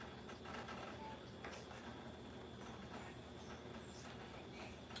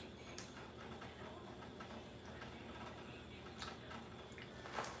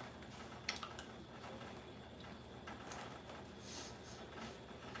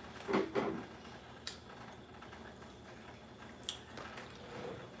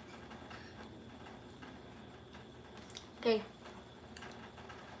 Okay.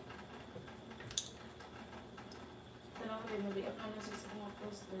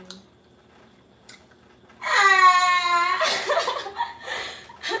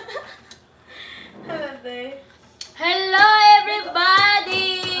 Hello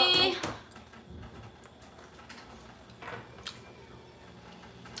everybody!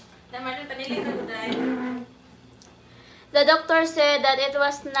 Naman yung panili na ko dahil. The doctor said that it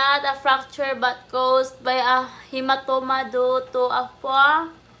was not a fracture but caused by a hematoma due to a fall.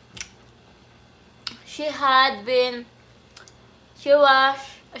 She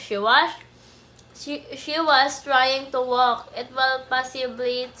was trying to walk. It will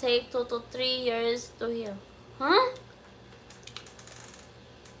possibly take 2 to 3 years to heal. Huh?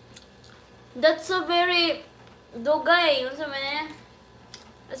 That's so very dugay.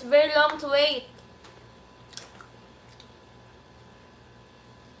 It's very long to wait.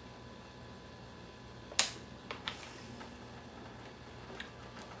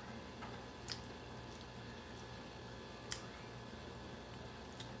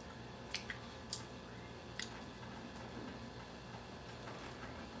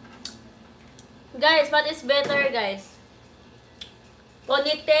 Guys, what is better, guys?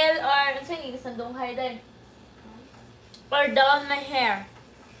 Ponytail or or down my hair?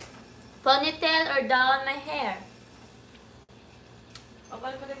 Ponytail or down my hair?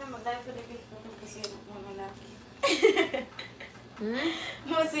 Okay ko din magdahil ko din kasi ako mga malaki.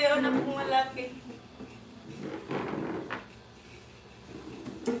 Masaya na po malaki.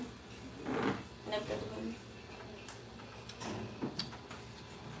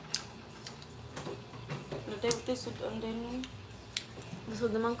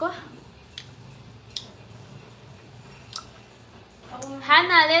 Busog naman ko.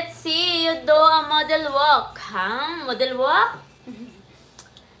 Hannah, let's see you do a model walk. Huh? Model walk?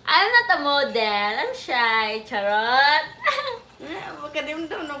 I'm not a model. I'm shy. Charot.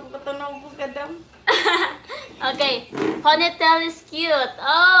 Okay. Ponytail is cute.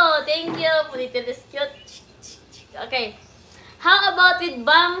 Oh, thank you. Ponytail is cute. Okay. How about with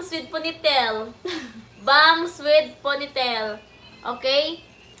bangs with ponytail? Bangs with ponytail. Okay?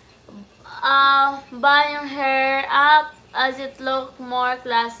 Bun your hair up as it look more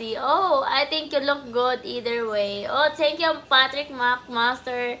classy. Oh, I think you look good either way. Oh, thank you, Patrick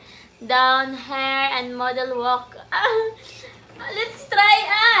Master. Down hair and model walk. Let's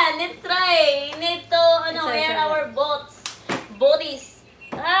try, let's try. Need to wear our bodies.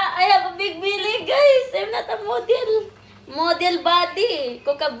 I have a big belly, guys. I'm not a model. Model body.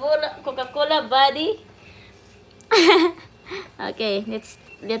 Coca-Cola body. Okay,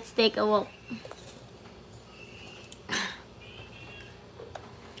 let's take a walk.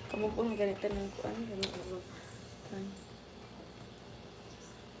 Kamu pun ganito ng kuan, ganito.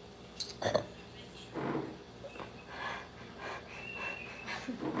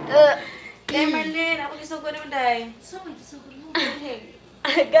 Day Marlene, ako gisugod naman day. So, may gisugod mo.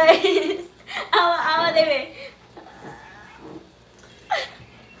 Guys, awa debe.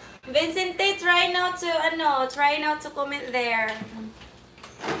 Vincente, try now to comment there.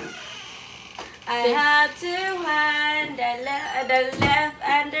 I have two hands, the left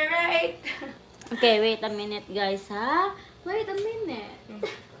and the right. Okay, wait a minute, guys, ha? Wait a minute.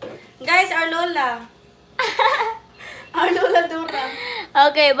 Guys, our Lola. Our Lola Dura.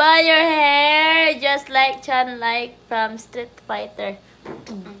 Okay, bun your hair just like Chan like from Street Fighter.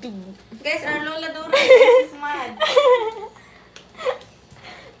 Guys, our Lola Dura is mad.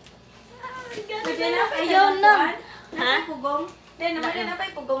 Ayaw na. Ha? Pugong? Then, naman na pa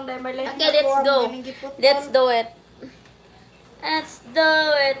yung pugong day Marlene. Okay, let's go. Let's do it. Let's do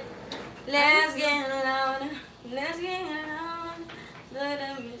it. Let's get loud. Let's get loud. Do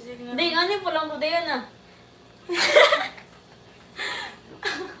the music now. Ding, ano yung pulang ko din ah?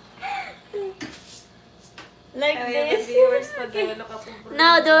 Like this.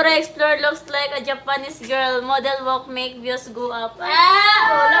 Now Dora Explorer looks like a Japanese girl. Model walk make views go up.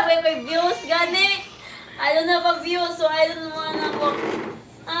 Wala may views gani. I don't have a view, so I don't wanna walk.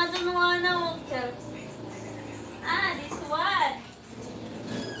 I don't wanna walk. This one.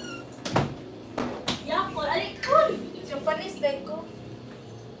 Yakol, alikol. Japanese day ko.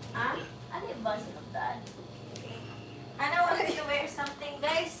 Ano ba sinagdaan? Ano, want to wear something,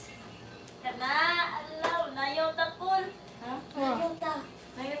 guys? Kana, alaw, nayaw takol. Ha? Nayaw ta.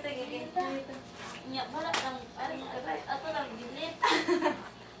 Ngayon tayo, Nya, wala lang, ato lang, gilit.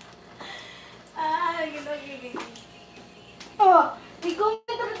 Gino. Oh, i-comment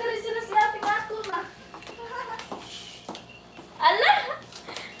naman na rin sila sa ating ako na. Ala!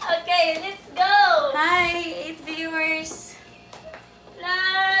 Okay, let's go! Hi, 8 viewers. La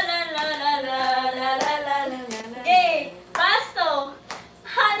la la la la la la la la. Okay, pasto.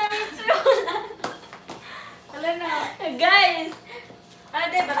 Hana Mitsurola. Wala na. Guys.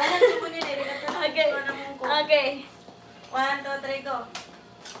 Ate, baka nang niya dito. Okay. Okay. 1, 2, 3, go.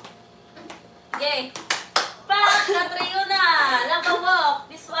 Okay. Pak! Katriyo na! Labawok!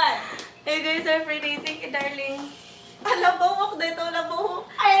 This one. Hey guys, are pretty. Thank you, darling. Labawok dito, labawok.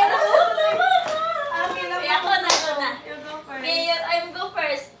 Ay, labawok naman! Okay, labawok. Ako na. You go.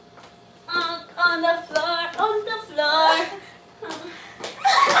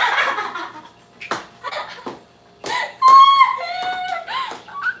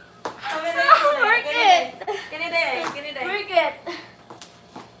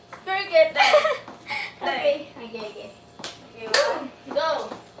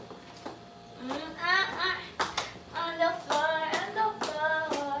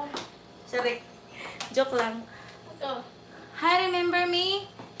 Joke lang. Go. Hi, remember me?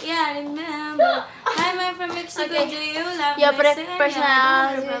 Yeah, remember. Hi, my from Mexico. Okay. Do you love Your Mexican?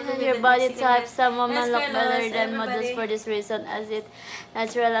 personality, your body type, some women Yes, look Carlos, better than models everybody. for this reason, as it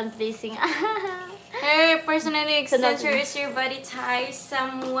natural and pleasing. Her personality So not- extension is your body type.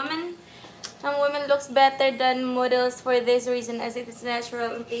 Some women looks better than models for this reason, as it is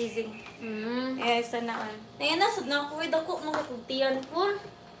natural and pleasing. Yes, sana all. Ayan na, sad na ako. Wait ako, mga kugtiyan po.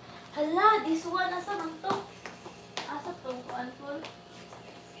 Hala, this one, asa lang to? Asa to, kuan po?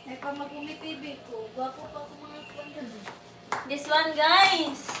 Ay, pa mag-TV ko. Gwapo pa ako mga kuwan. This one,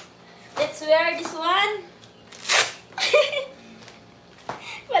 guys. Let's wear this one.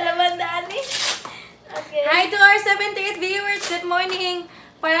 Malabandaan eh. Okay. Hi to our 78 viewers. Good morning.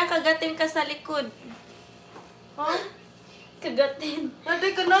 Parang kagatin ka sa likod. Oh? Kagatin.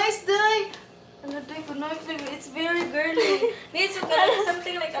 Naday ko nice day. Naday ko nice day. It's very girly. Needs to collect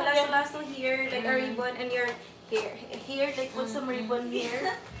something like a lasso here, like a ribbon, and your hair. Here, like put some ribbon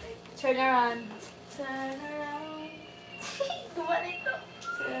here. Turn around. Turn around. Kuman ito.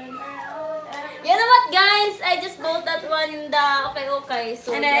 Turn around. You know what, guys? I just bought that one in the okay.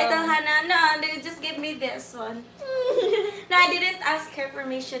 So And then I told Hannah, no, they just give me this one. No, I didn't ask her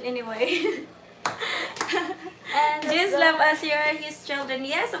permission anyway. And Just love us, you're his children.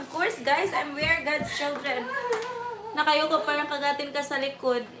 Yes, of course, guys. We are God's children. Nakayo ko parang kagatin ka sa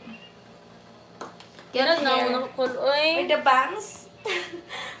likod. Kaya na Here. ako nakukuloy. With the bangs.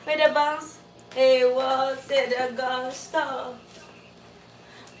 With the bangs. It was in Augusta.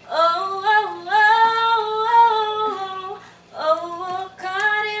 Oh, oh, oh, oh, oh, oh,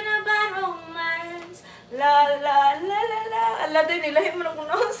 caught in a bad romance. La, la, la, la, la. Ala din, ilahin mo na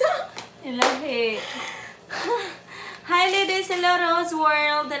kung nasa. Ilahi. Hi, ladies. Hello, Rose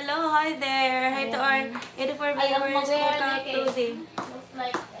World. Hello, hi there. Hi to our 84 Ay, ang viewers. mag-wear Welcome like to the...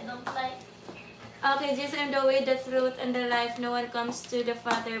 I don't like. Okay, Jesus, I'm the way, the truth, and the life. No one comes to the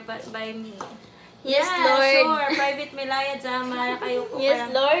Father but by me. Yes, Yeah, Lord. Sure, private Milaya, Jama, kayo ko Yes,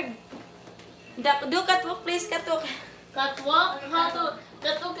 parang- Lord. Do catwalk, please, catwalk. Catwalk? How to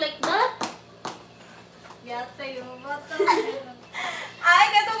catwalk like that? Yata yung mata. Ay,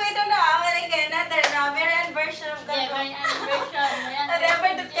 catwalk ito na. Awan again, natin na. American version of Yeah, catwalk. my version.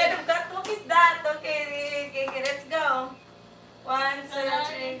 Remember the kind of catwalk is that? Okay, let's go. 1, 2,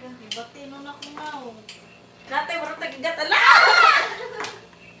 3, go. Ibatino na ko nga. Natay, marunong tagigat. Ala!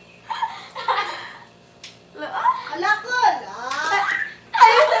 Ala ko!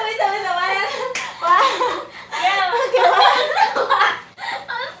 Ay, sabi.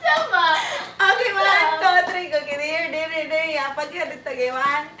 Ang sama. Okay, 1, 2, 3, go. There. Apat ka dito, okay. 1.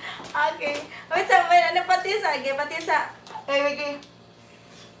 Okay. Wait, sabi, ano patisa? Okay, patisa. Okay.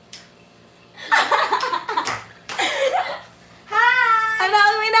 Hi! Ano,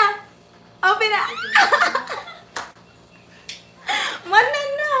 open na. Open na. Manan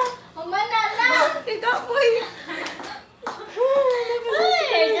na. Umana na! Ikaw, boy.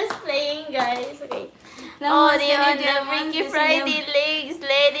 We're just playing, guys. Okay. Now, Oh, what's the gonna on do? the What's Freaky this Friday again? legs,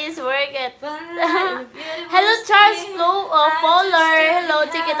 ladies, work it. Hello, Hello, Charles Flo, Fowler. Hello,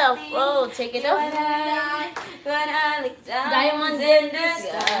 take it off. Oh, take it off. When I look down Diamonds in the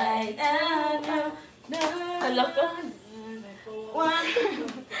sky. Hello.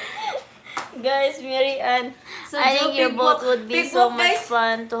 Guys, Mary Ann, So, I Joe, think your big boat book- would be big so book, much guys.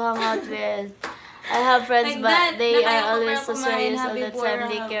 fun to hang out with. I have friends, Like but that. they are Nakayoko always para so kumain, serious all happy the time.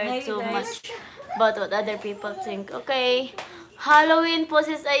 They for care Hey, too guys. much about what other people think. Okay. Halloween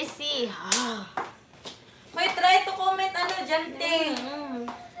poses I see. Wait, try to comment ano dyan, Ting.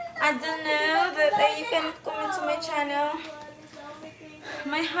 I don't know that you can comment to my channel.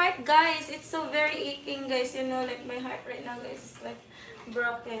 My heart, guys, it's so very aching, guys. You know, like my heart right now, guys, is like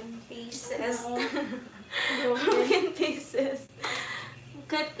broken pieces. Broken pieces.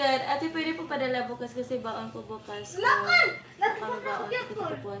 Cut. Ate, pwede po padala bukas kasi baon po bukas. Lakan! Kami baon. Ito po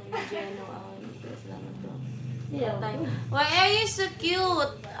po ang Indiano. Salamat po. Why are you so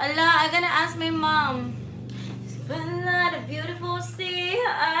cute? Allah, I'm gonna ask my mom. Feel like a beautiful sea,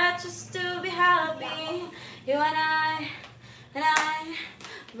 I just to be happy. You and I,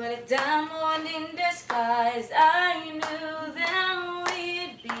 but a diamond in the skies. I knew that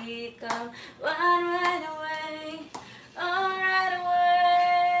we'd become one right away, all right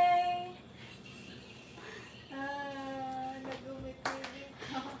away.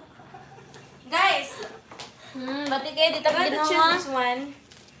 Guys, Bati kayo dito I'm going to ginawa. choose this one.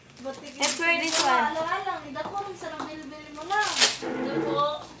 Let's wear this one. Alang, hindi ako rin sa nang bilbil mo lang. Ito po.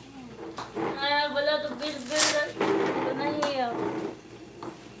 Ay, wala to bilbil. Ito nahiya.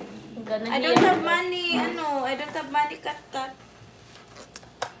 I don't have money, I don't have money, cut.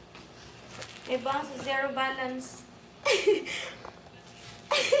 Ibang sa zero balance.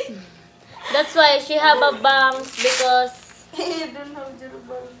 That's why she have a bangs because I don't have zero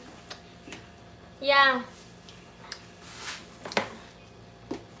balance. yeah.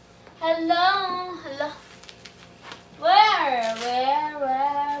 Hello. Where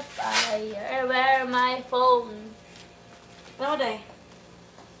fire? Where my phone? Ano day?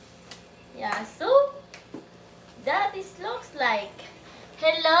 Yeah, so that is looks like.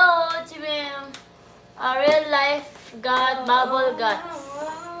 Hello to me. Real life got bubble guts.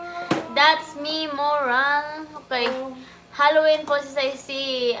 That's me, moral. Okay. Halloween poses I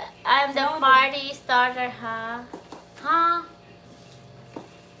see. I'm the party starter, huh? Huh?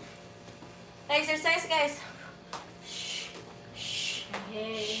 Exercise, guys.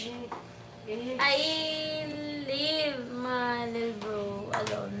 I leave my little bro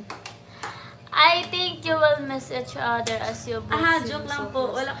alone. I think you will miss each other as you both Aha, seem joke lang so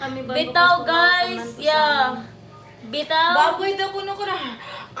po. close. Wala kami ba? Bitaw, guys. Yeah. Bitaw. Baboy daw kuno ko na.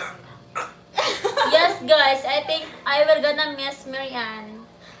 Yes, guys. I think I will gonna miss Marianne.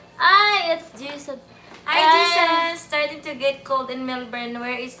 Ay, it's Jesus. Hi, Jesus. Starting to get cold in Melbourne.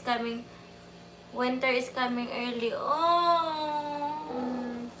 Where is coming? Winter is coming early. Oh.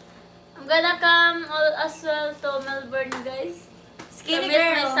 I'm gonna come as well to Melbourne, guys. Skinny to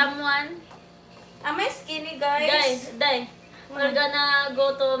meet my girl. someone. Am I skinny, guys? We're gonna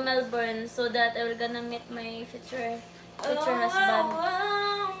go to Melbourne so that I will gonna meet my future husband.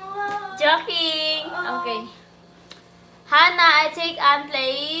 Joking. Okay. Hannah, I take Anne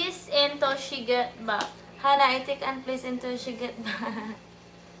place until she get back. Hannah, I take and place until she get back.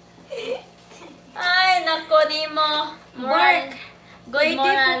 Ay, nako ni mo. Work. Good Pwede po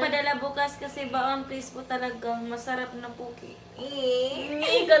morning. padala bukas kasi baon please po talaga. Masarap na puki.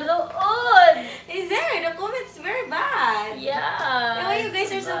 Hindi galoon. Is there? The comments very bad. Yeah. Why you guys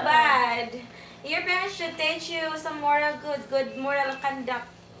are so bad? Your parents should teach you some moral good moral conduct.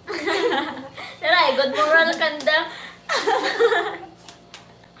 Taray, good moral conduct.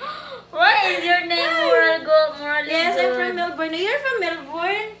 What is your name, morally Yes, good? I'm from Melbourne. You're from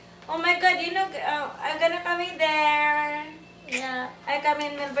Melbourne? Oh my God, you know, I'm gonna coming there. Yeah. I come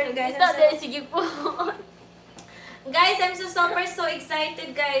in Melbourne, guys. Ito, dahil sige po. Guys, I'm so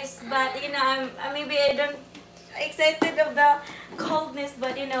excited, guys. But you know, maybe I don't excited of the coldness,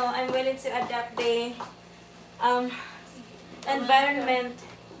 but you know, I'm willing to adapt the environment.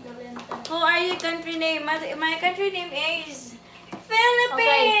 Who are your country name? My country name is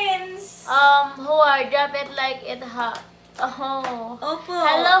Philippines. Who are drop it like it hot. Oh. Opo.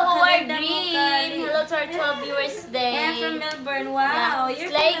 Hello, who are Maganda mo, green? Kali. Hello to our 12 viewers today. I'm from Melbourne. Wow. Yeah.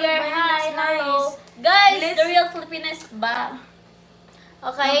 You're Slager, from Melbourne. hi, That's hello. nice. Guys, Let's- the real Filipinas ba?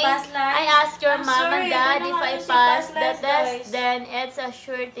 Okay, Ang past lives? I asked your I'm mom sorry, and I dad don't know if how I to say pass past the lives, test, guys. then it's a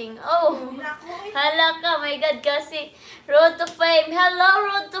sure thing. Oh, hala ka, my God, kasi Road to Fame. Hello,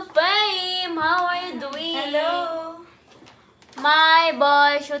 Road to Fame. How are you doing? Hello. My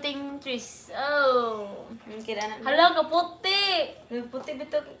boy shooting trees. Oh. Kira na. Hala ka, puti. Puti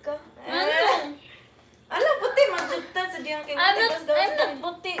bito ka. Ano? Ala, puti. Magjuta sa diyang kay I'm not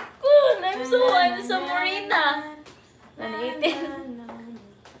puti. Cool. I'm so Marina. Naniitin.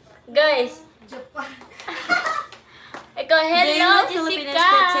 Guys. Ikaw, Do you hello, know Jessica. Filipinos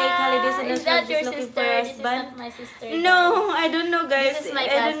that take holidays in Is Australia that your just looking sister? for a This is husband? not my sister. No, I don't know, guys. This is my I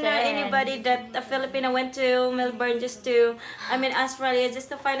don't know cousin. anybody that a Filipino went to Melbourne Australia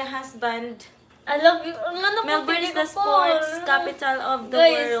just to find a husband. I love you. Ang ano, Melbourne puti is the ko po. sports capital of the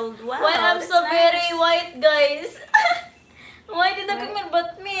Guys, world. Wow, why I'm that's so nice. very white, guys. Why did I come here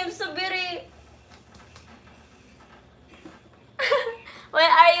but me? I'm so very... Why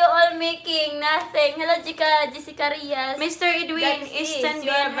are you all making nothing? Hello, Jessica Rias. Mr. Edwin, That's Easton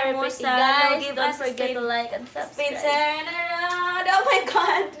you are very pretty, Hermosa. guys. Give Don't us forget a to like and spin. subscribe. Turn around. Oh my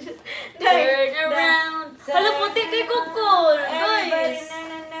God. Turn around. Hello, puti kay Kukul. Everybody, Guys. na,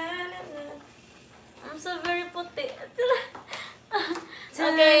 na, na, na, na. I'm so very puti.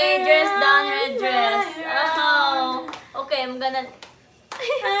 Okay, dress down your dress. Oh. Okay, I'm gonna...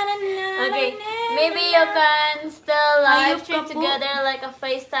 Okay, maybe you can still live Ayup stream ka po. together like a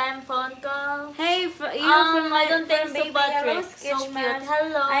FaceTime phone call. Hey, you're I don't think so, baby. Patrick. Hello, So cute. Sketchman.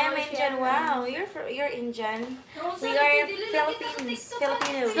 Hello. I am Indian. Sharon. Wow, you're Indian. We are Filipinos.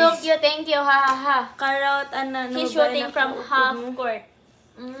 So cute, thank you. Ha ha ha. Karaot ano He's shooting from half court.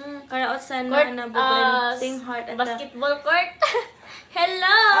 Karaot sa Court, na buban ting heart attack. basketball court.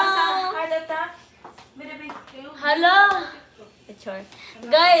 Hello. Heart attack. Hello. Sure.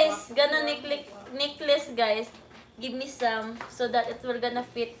 Guys, gonna necklace, guys. Give me some so that it will gonna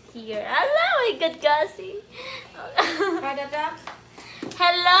fit here. Hello, my God, Cassie. Heart attack.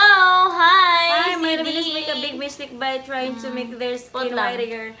 Hello, hi. mistake by trying to make their skin Put lang.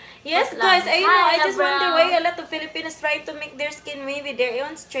 whiter. Yes, Put guys, lang. I Hi, just wonder Abraham. why a lot of Filipinos try to make their skin maybe their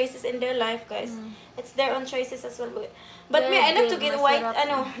own choices in their life, guys. It's their own choices as well. But me, I love to get white,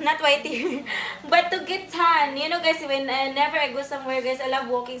 not white here, but to get tan. You know, guys, whenever I go somewhere, guys, I love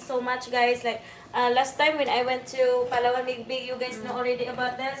walking so much, guys. Like, last time when I went to Palawan Big, you guys know already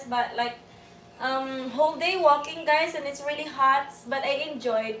about this, but like, whole day walking, guys, and it's really hot, but I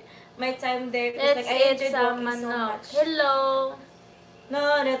enjoyed my time there because Let's like I eat enjoyed some walking so manok. much. Hello. No,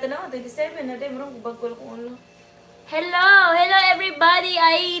 nato na 27 na din bro, bagol ko ulo. Hello everybody.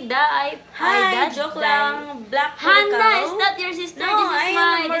 Aida. Hi, Aida, joke Dai. lang. Black Hannah Purple. is not your sister. No, This is I am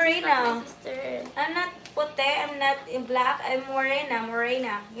my. This is Morena. not my sister. I'm not puti, I'm not in black, I'm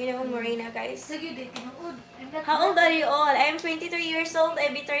Morena. You know Morena, guys. Sige, di tinuod. How old are you all? I am 23 years old.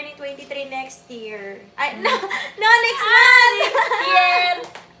 I'll be turning 23 next year. No, next month!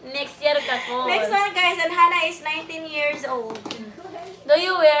 Next year ka po. Next month, guys, and Hannah is 19 years old. Do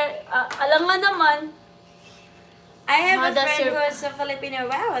you wear? Alam nga naman. I have a How does friend your- who is a Filipino.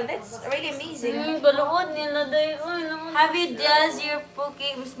 Wow, that's really amazing. Guluod nila day. Uy, naman. Have you does your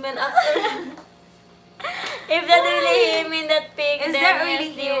pookie smell after? If that really him in that pic, Is then that yes, really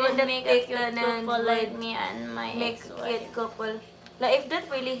they him in would that make pic a cute na couple like would me and my Make ex-wife. cute couple. Like if that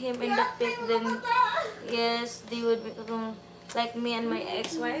really him in that pic, then yes, they would be like me and my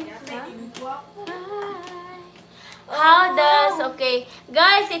ex-wife. Huh? How does, okay,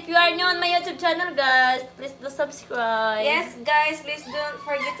 guys, if you are new on my YouTube channel, guys, please do subscribe. Yes, guys, please don't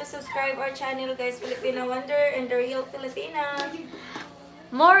forget to subscribe our channel, guys. Filipino Wonder and the Real Filipina.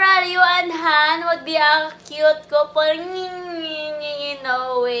 Moral, you and Han would be a cute couple.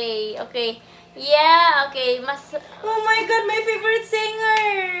 No way. Okay. Yeah, okay. Mas... Oh my God, my favorite singer.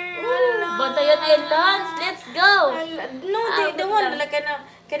 Bantayan Islands. Let's go. No, the Ah, one lang. like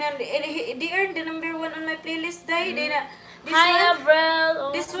they earned the number 1 on my playlist. They na. This Hi, one, Abril.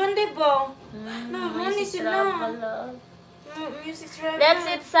 Oh. this one, di ba? No, money Music sila. travel. Music travel. Let's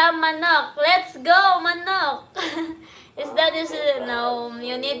eat some manok. Let's go, manok. Is that is no?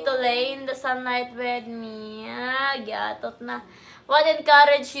 You need to lay in the sunlight with me. Gatot na. What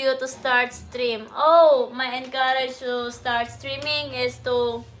encouraged you to start stream? Oh, my encourage to start streaming is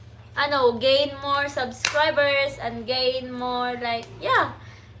to, gain more subscribers and gain more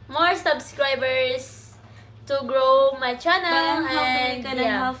more subscribers to grow my channel. I'm half and Dominican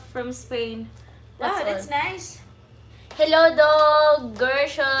and half from Spain. That's Wow, all. that's nice. Hello, dog.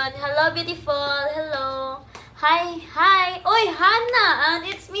 Gershon. Hello, beautiful. Hello. Hi. Oy, Hannah. And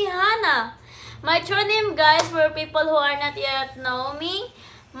it's me, Hannah. My true name, guys, for people who are not yet know me,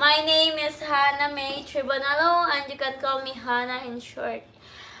 my name is Hannah May Tribunalo, and you can call me Hannah in short.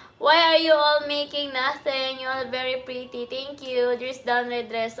 Why are you all making nothing? You are very pretty. Thank you. There's down red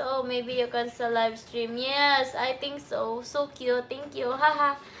dress. Oh, maybe you can still live stream. Yes, I think so. So cute. Thank you.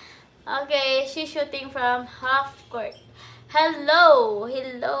 Haha. Okay, she's shooting from half court. Hello.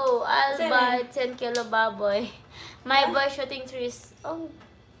 I'll Saan buy 10 kilo baboy. My boy shooting trees. Oh.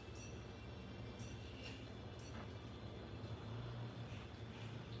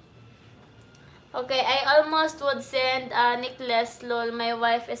 Okay, I almost would send a necklace, lol. My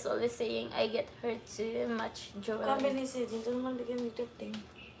wife is always saying I get her too much jewelry. Company said, dito naman bigyan mo thing.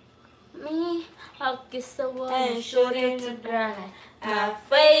 Me, I'll kiss the wall And and shoot shoot it it to dry. A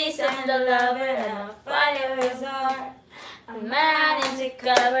face and the lover and a fire is heart. A man in the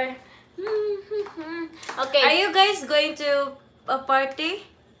cover. Okay. Are you guys going to a party?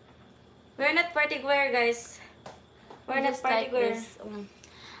 We're not party wear, guys. We're not Just party like wear. this.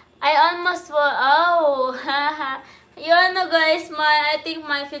 I almost haha. You know, guys, I think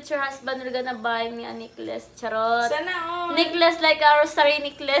my future husband will gonna buy me a necklace. Charot. Sana all. Necklace like a rosary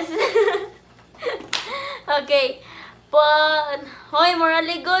necklace. Okay. Hoy,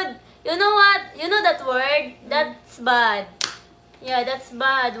 morally good. You know what? You know that word? That's bad. Yeah, that's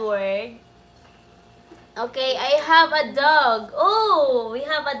bad word. Okay, I have a dog. Oh, we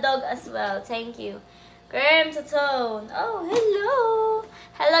have a dog as well. Thank you. Kerm to tone. Oh, hello.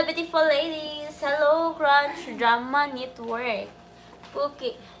 Hello, beautiful ladies. Hello, Crunch Drama Network.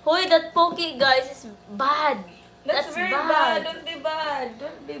 Pookie. Hoy, that Pookie, guys, is bad. That's very bad. Don't be bad.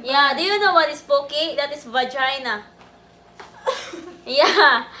 Don't be bad. Yeah, do you know what is Pookie? That is vagina.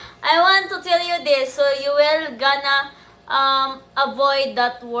 Yeah, I want to tell you this, so you will gonna avoid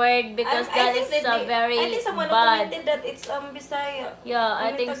that word because that is very I think someone bad. commented that it's Bisaya. Yeah,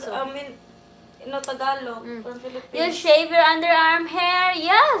 I think so. I mean, Tagalog from You Philippines. shave your underarm hair?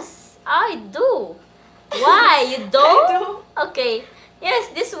 Yes, I do. Why? You don't? I do. Okay. Yes,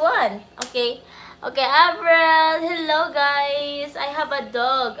 this one. Okay. Okay, April. Hello, guys. I have a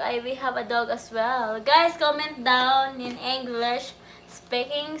dog. We have a dog as well. Guys, comment down in English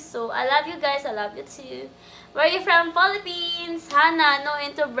speaking. So, I love you guys. I love you too. Where are you from? Philippines. Hannah, no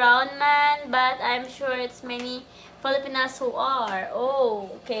into brown man, but I'm sure it's many Filipinas who are.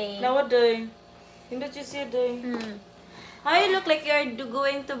 Oh, okay. Nowadays. Hindi you see day. How you look like you're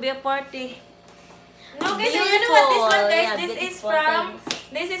going to be a party? No, guys, you know what this one, guys? Yeah, this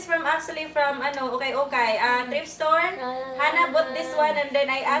is from actually from okay, thrift store. Hannah bought this one and then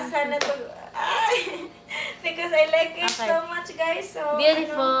I asked Hannah to because I like it so much, guys. So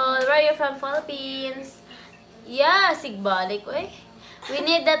beautiful. Where are you from? Philippines. Yeah, sigbalik ko eh. We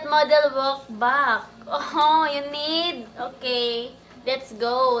need that model walk back. Oh, you need? Okay. Let's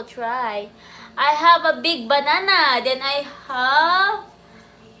go. Try. I have a big banana. Then I have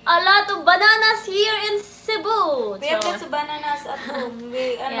a lot of bananas here in Cebu. we have lots of bananas at home.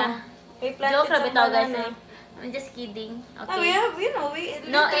 We planted Joke some lang bitaw, guys. banana. I'm just kidding. Oh, we Okay. have,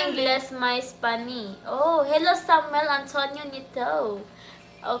 No English, my Spani. Oh, hello Samuel Antonio Nito.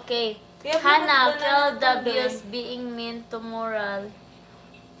 Okay. We have Hannah, banana kill the too, views being mean to moral.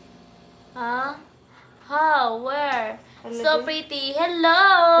 Huh? How? Where? So pretty. Hello!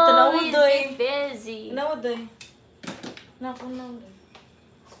 Ito na ako, Doy. Busy. Nowadays. Naku.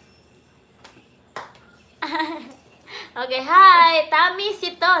 Okay, hi! Tammy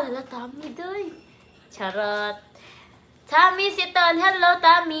Siton. Hello, Tammy, Doy. Charot. Tammy Siton. Hello,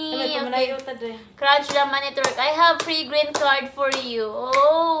 Tammy. Okay. Crunch the money network. I have free green card for you.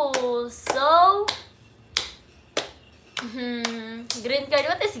 Oh, so... green card.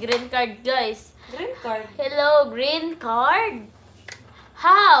 What is green card, guys? Green card. Hello, green card?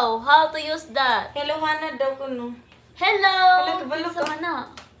 How? How to use that? Hello, Hannah daw ko, no? Hello! Hello, kabalo ka. Sama na.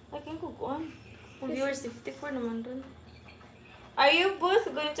 Aking kukuan. Kung viewers, 54 naman dun. Are you both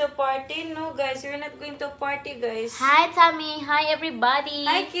going to a party? No, guys. We're not going to a party, guys. Hi, Tammy. Hi, everybody.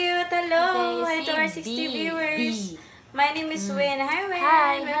 Hi, cute. Hello. Okay, Hi to our see 60 B, viewers. My name is Win. Hi, Win.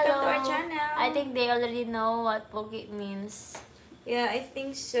 Hi, Welcome hello. to our channel. I think they already know what Pogi means. Yeah, I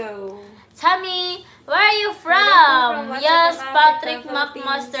think so. Tammy, where are you Hello from? from Yes, Africa, Patrick Philippines.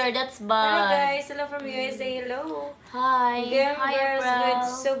 McMaster. That's Hello, bad. guys. Hello from USA. Hello. Hi. Gym Hi, girls, April. good.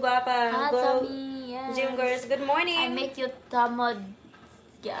 So guapa. Hi, Go. Tammy. Yes. Gym girls, good morning. I make you tamad.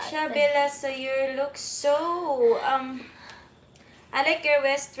 Yeah. Shabela, so you look so I like your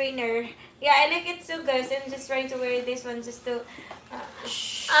West trainer. Yeah, I like it too, guys. I'm just trying to wear this one just to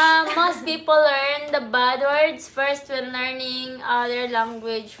most people learn the bad words first when learning other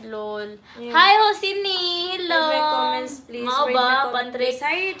language. Lol. Yeah. Hi, Hosini. Hello. read my comments, please. Mao Read my ba, comments, Patrick? please.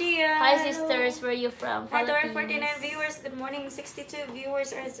 Hi, Dia. Hi, sisters. Where you from? Hi to our Philippines. 49 viewers. Good morning. 62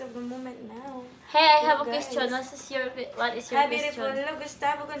 viewers as of the moment now. Hey, I have a Hello, guys. question. What is your Hi, beautiful. question? Hello,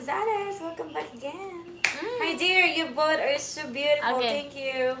 Gustavo Gonzalez. Welcome back again. Hi, dear. You both are so beautiful. Okay. Thank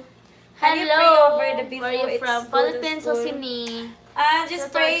you. How do you pray Hello. over the before Where you it's from? go to Philippines, school? Hosini. Just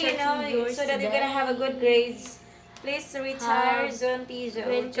That's our pray, church viewers so that you're gonna have a good grades. Please retire, Zone Piso.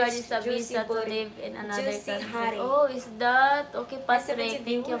 Green card is a visa to live in another country. Oh, is that? Okay, Patrick.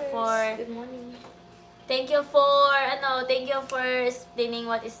 Thank you for... Good morning. Thank you for explaining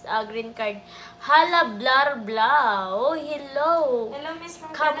what is a green card. Hala, blah, blah. Oh, hello. Hello, Miss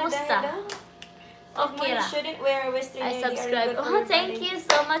from Kamusta? Canada. Hello. Okay You ra. shouldn't wear a Western. I They are subscribe. good for Oh, your thank body. you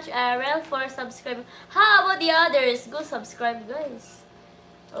so much, Ariel, for subscribing. How about the others? Go subscribe, guys.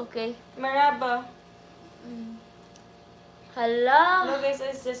 Okay. Maraba. Hala. No, guys,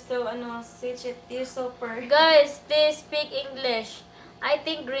 it's just to, switch it. You're so per. Guys, please speak English. I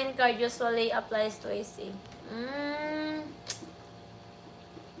think green card usually applies to AC.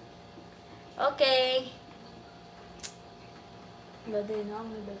 Okay. Baday na,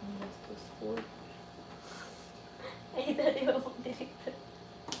 may bagong gusto school. Ay, dali ba pag director?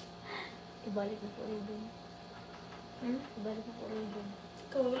 Ibalik na po rin dun. Ibalik na po rin dun.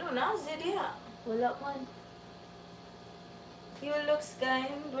 Wala na, Zedia. Wala man. You looks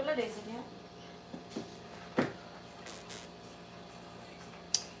kind. Wala din, Zedia.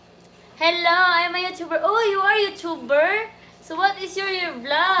 Hello, I'm a YouTuber. Oh, you are YouTuber? So what is your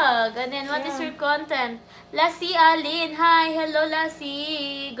vlog? And then what is your content? Lassie Alin. Hi, hello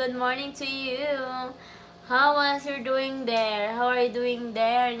Lassie. Good morning to you. How was you doing there? How are you doing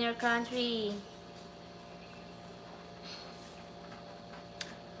there in your country?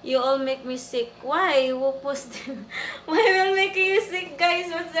 You all make me sick. Why? Who posted? Why will make you sick, guys?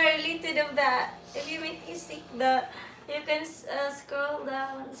 What's the related of that? If you make you sick, you can scroll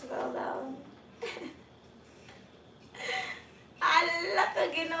down, Ala ka,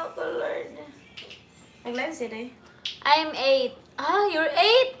 Ginoo ko, Lord. Nag-live sila eh. I'm 8. Ah, you're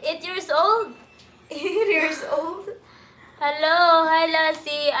 8? 8 years old? years old. Hello, hi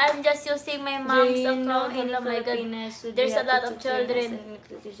Lassie. I'm just using my mom's account. in Oh my god. Filipinas would There's be a lot happy of to join us children. in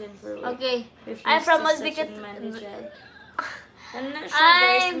inclusion for work. Okay. Refuse I'm from to such Uzbekistan. unmanaged. I'm not sure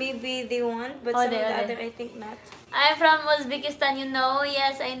guys, I'm- maybe they want, but Oh, some of they- the they- other I think not. I'm from Uzbekistan, you know.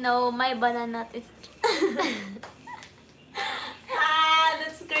 Yes, I know. My banana is...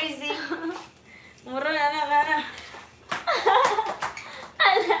 That's crazy. Mura na.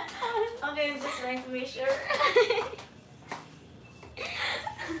 Okay, I'm just trying to make sure.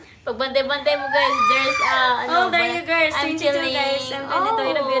 Pagbantay-bantay mo guys, there's Oh, there you guys. I'm 22 chilling. guys. I'm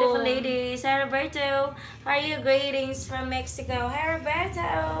 22, the beautiful Oh. ladies. Hi, Roberto. How are you? Greetings from Mexico. Hi,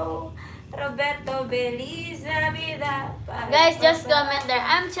 Roberto. Roberto Beliza Vida. Guys, just comment there.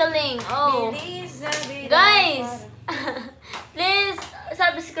 I'm chilling. Oh. Beliza Vida. Guys, please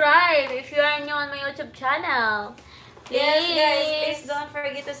subscribe if you are new on my YouTube channel. Yes, guys. Please don't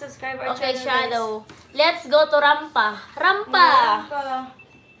forget to subscribe our Okay, channel. Shadow. Let's go to Rampa. Rampa! Rampa.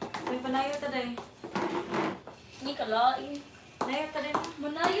 May panayo today. Hindi ka lain. Panayo today.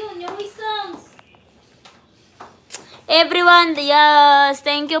 Manayon, yung songs. Everyone, yes.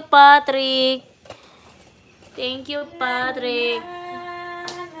 Thank you, Patrick. Thank you, Patrick.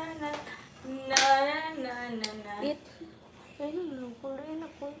 It. Ay, kulay na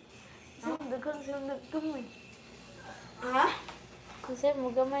ko. Dagang sundag ko mo. Ha? Kasi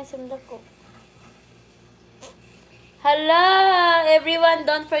mo gamay sundag ko. Hello, everyone.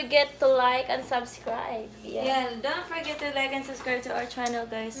 Don't forget to like and subscribe. Yeah, don't forget to like and subscribe to our channel,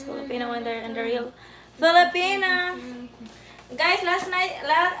 guys. Filipino Wonder and the Real Filipina. Guys, last night,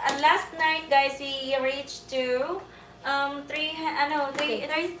 guys, we reached to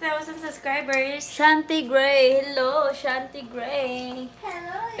 30,000 subscribers. Shanti Gray. Hello, Shanti Gray.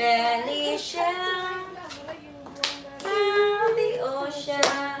 Felicia from the ocean.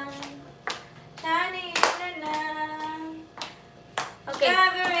 Okay.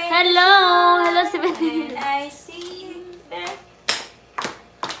 Covering Hello. Hello, si and I see that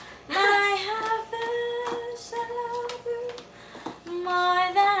my heart feels I love you more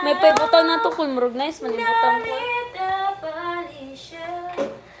than May paibutang na to kung murag nice. Malibutang ko.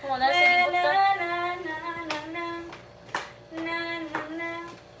 Kung ano sa libutang.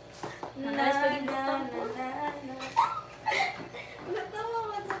 Nice sa libutang ko.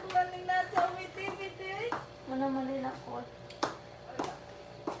 Manamalin ako.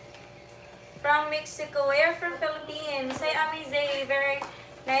 From Mexico, we're from Philippines. Say Amize, very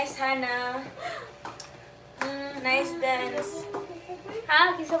nice Hannah. Nice dance.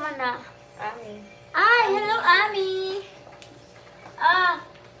 Ha? Kisa man na. Ami. Ay, hello, Ami.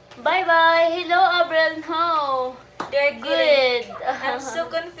 Bye-bye. Hello, Abril. No. They're Good. I'm so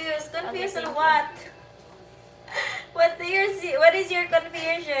confused. Confused on what? What is your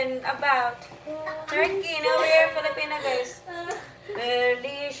confusion about? Turkey, now we're Filipino, guys.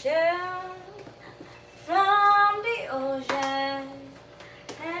 Felicia from the ocean.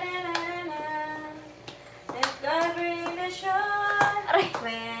 They're covering the shore. Aray.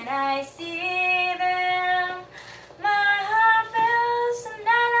 When I see them, my heart feels and I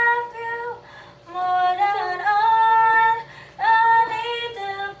love you more than all. A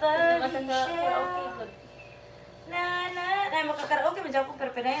little birdie shell. Ay, makakaraoke man dyan ako,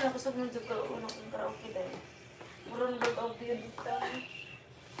 pero pinayan ako sa mga karaoke dahil. Murang karaoke yun dito.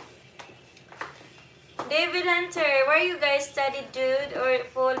 David Hunter, where you guys study, dude, or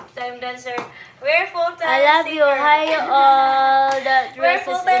full-time dancer? We're full-time I love you. singer. Hi, all. That We're dress is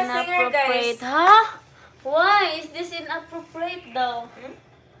full-time singer, inappropriate. guys. Huh? Why is this inappropriate though? Hmm?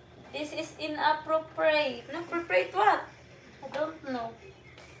 This is inappropriate. Inappropriate what? I don't know.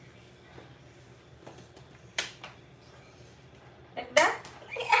 Like that?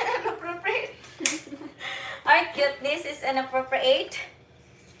 Inappropriate. Our cuteness is inappropriate.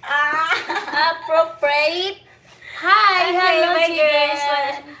 Appropriate. Hi, hello, my Jigen. girls.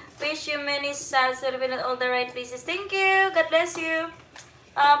 Wish you many stars to be at all the right places. Thank you. God bless you.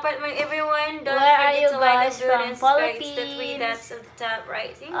 But everyone, don't Where are forget you to like guys and do from? and subscribe. It's the three Philippines. dots at the top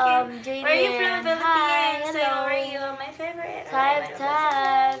right. Thank you. Where are you from? Julian. Hi, Philippines. So, hello. where are you? My favorite. Type.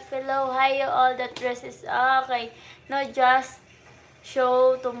 Hello, hi, you all. That dress is okay. No, just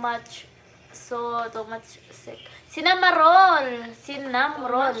show too much. So, too much sick. Sinamrol.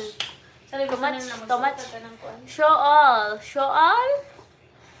 Too much. Show all. Show all?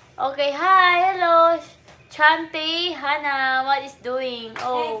 Okay, hi, hello. Chanti, Hannah, what is doing?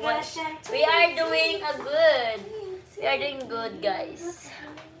 Oh, Hey, what? gosh, Chanti. We are doing a good. We are doing good, guys.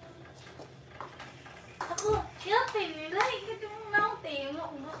 Ako, siyempre, nila, ikit yung nauti.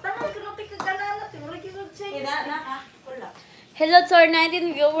 Tanong ko nauti ka ganala, lagi ko sa'yo. Na, wala. Hello to our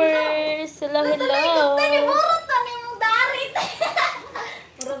 19 viewers. Hello, hello.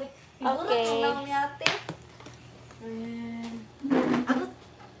 Okay.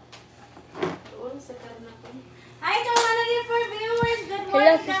 Hi to 104 viewers. Good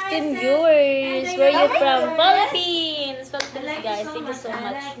Hello, morning, 15 guys. viewers. And Where are you thank from? you. Philippines. I Philippines, like guys. you Thank you so I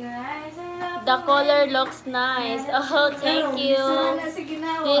much. like you guys. I love The you. color looks nice. Oh, thank you. Sa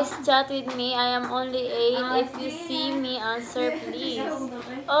ginawa. Please chat with me. I am only 8. If you see me, answer please.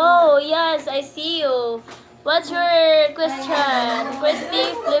 Oh, yes, I see you. What's your question?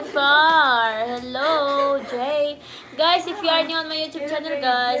 Christy Flipper. Hello, Jay. Guys, if you are new on my YouTube channel,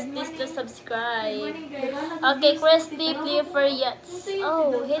 guys, please do subscribe. Okay, Christy Flipper, yes.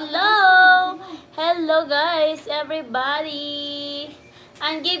 Oh, hello. Hello, guys, everybody.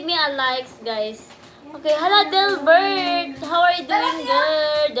 And give me a likes, guys. Okay, hello, Delbert. How are you doing,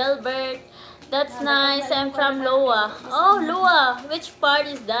 good, Delbert? That's nice. I'm from Loa. Oh, Loa. Which part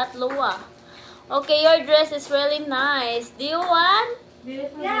is that, Loa? Okay, your dress is really nice. Do you want?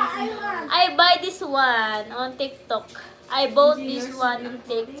 I buy this one on TikTok. I bought this one on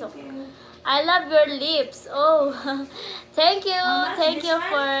TikTok. I love your lips. Oh, thank you. Thank you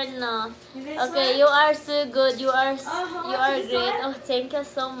for no. Okay, you are so good. You are great. Oh, thank you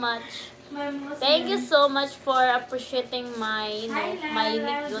so much. Thank you so much for appreciating my, my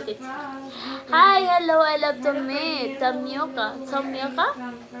unique beauty. Hi, hello. I love to meet Tamioka. Tamioka?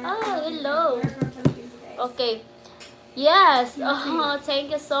 Oh, hello. Okay. Yes. Oh,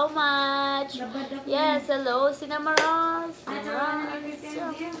 thank you so much. Yes, hello, Cinnamon.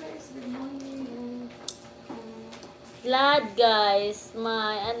 Glad, guys.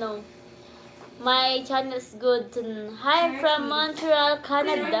 My channel is good. Hi from Montreal,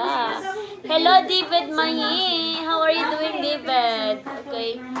 Canada. Hello, David Mayi. How are you doing, David?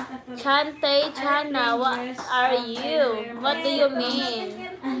 Okay. Chante, Chana, what are you? What do you mean?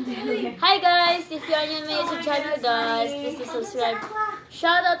 Hi, guys. If you are new on my YouTube channel, guys, please subscribe.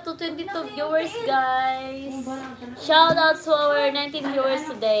 Shout out to 22 viewers, guys. Shout out to our 19 viewers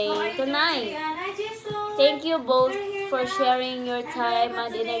tonight. Thank you both for sharing your time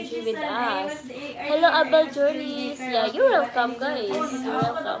and energy with us. Hello, Abel Journeys. Yeah, you're welcome, guys. You're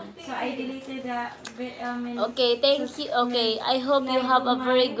welcome. So I deleted that bit. Okay, thank you. Okay, I hope you have a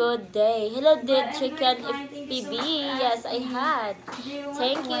very good day. Hello, did Chicken FPB? Yes, I had.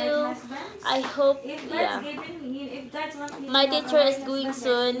 Thank you. I hope, yeah. My teacher is going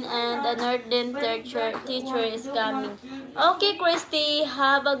soon and a northern teacher is coming. Okay, Christy,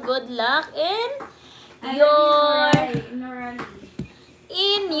 have a good luck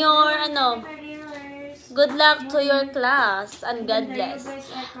good luck to your class and God bless.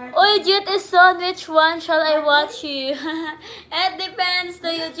 Oy, Jit Ison, which one shall I watch you? It depends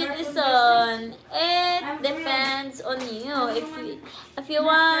to you, Jit Ison. It depends on you. If you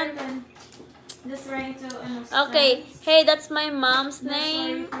want. Okay, hey, that's my mom's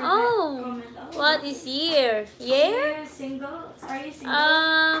name. Oh, what is year? Year?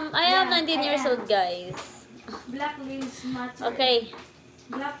 I am 19 years old, guys. Black Lives Matter. Okay.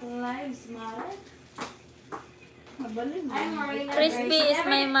 Black Lives Matter. Crispy is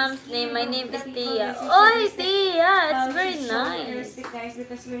my mom's name. My name is Tia. Oh, Tia, it's very nice. Guys,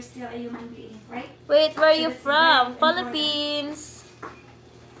 because we're still a human being, right? Wait, where are you from? Philippines.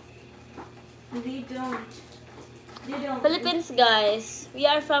 They don't. Philippines, guys. We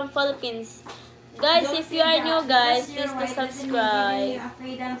are from Philippines. Guys, if you are new, guys, please to subscribe.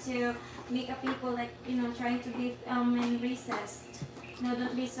 Afraid to make a people like trying to be racist. No,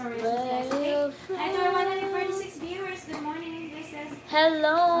 don't be sorry. Hi to our 146 viewers. Good morning, English.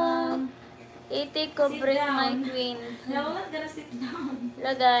 Hello. Iti ko break my queen. No, I'm not gonna sit down.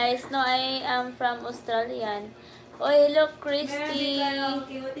 Hello, guys. No, I am from Australian. Oh, hello, Christy.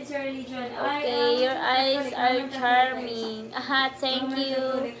 Okay, what is your religion? Okay, your eyes are charming. Aha, thank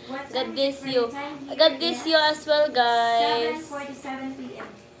you. God bless you. God bless you as well, guys. 7:47 p.m.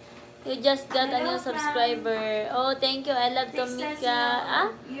 You just got a new subscriber. Oh, thank you. I love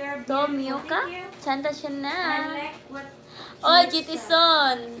Tomika. Tomioka? Chanta siya na. Oh,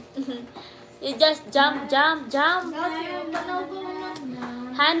 Jitison. You just jump.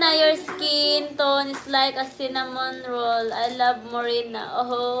 Hannah, your skin tone is like a cinnamon roll. I love Morena.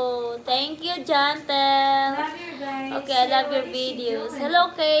 Oh, thank you, Jantel. Okay, I love your videos.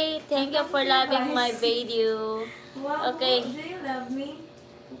 Hello, Kate. Thank you for loving my video. Okay. Do you love me?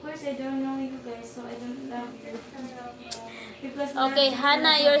 Of course, I don't know you guys, so I don't love you. Okay,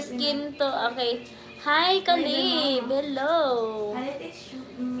 Hannah, your skin tone. Okay. Hi, Kalib. Hello.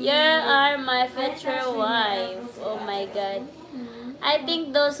 You are my future wife. Oh my God. I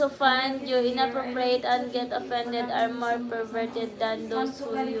think those who find you inappropriate and get offended are more perverted than those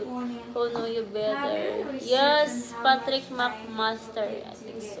who know you better. Yes, Patrick McMaster. I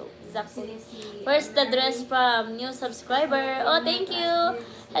think so. Exactly. Where's the dress from? New subscriber. Oh, thank you.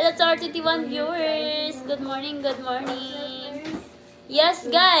 Hello to our 21 viewers. Good morning, good morning. Yes,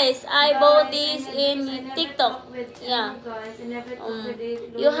 guys, I bought this in TikTok. Yeah.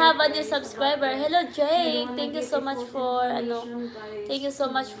 You have a new subscriber. Hello, Jake. Thank you so much for thank you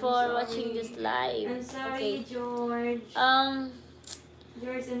so much for watching this live. Okay.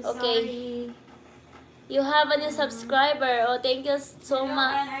 Okay. You have a new subscriber. Oh, thank you so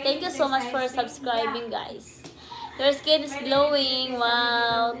much. Thank you so much for subscribing, guys. Your skin is glowing.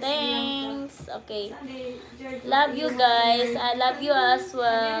 Wow, thanks. Okay. Love you guys. I love you as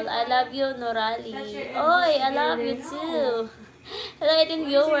well. I love you, Norali. Oi, I love you too. Hello, 18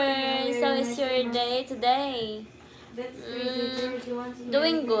 viewers. How is your day today?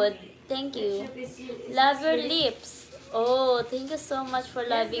 Doing good. Thank you. Love your lips. Oh, thank you so much for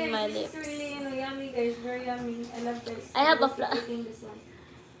loving my lips. It's really yummy, guys. Very yummy. I love this. I have a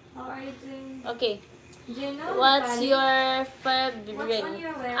How are you doing? Okay. Do you know What's Pali? your What's favorite? on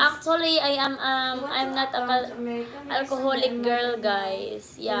your vest? Actually, I'm not a alcoholic girl,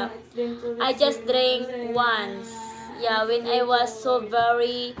 guys. Yeah. I just drank once. Yeah, when I was so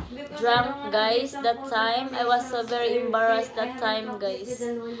very drunk, guys, that time. I was so very embarrassed that time, guys.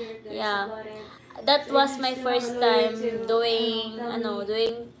 Yeah. That was my first time doing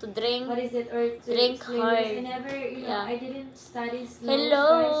to drink What is it? Or to drink explain hard. this? I never, Yeah. I didn't study snow, Hello.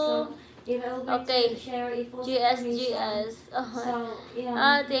 guys, so if I will going Okay. to share a full GS. information. Oh. So, yeah.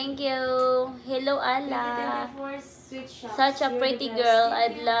 Ah, thank you. Hello, Ala. 2024 sweet shop. Such a You're pretty the best. girl. Thank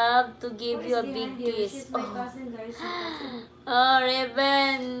I'd you. love to Who give is you a behind big you? kiss. She's my Oh. cousin, guys. My cousin. Oh,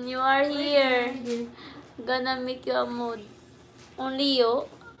 Raven, you are Who is here. behind you? Gonna make you a mood. Only you.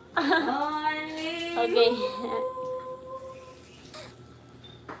 Only Okay.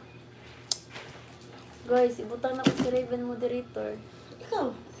 Guys, ibutang na ko si Raven moderator.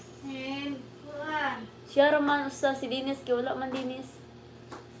 Ikaw. And one. Siya raman usa si Dinis, kaya wala man Dinis.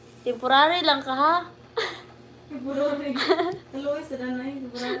 Temporary lang ka ha. February. Hello, isa na na yun.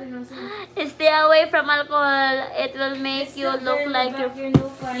 February na siya. Stay away from alcohol. It will make you look like your...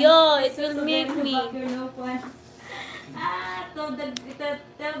 Yo, it will make me. Tell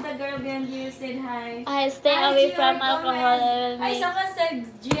the girl behind you said hi. I stay Hi, away GR from Gomez. alcohol. It will Ay, make... someone said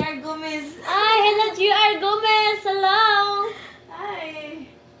GR Gomez. Ay, hello, GR Gomez. Hello. Hi.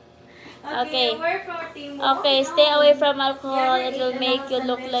 Okay. We're from Timo. Okay, stay away from alcohol. It will make you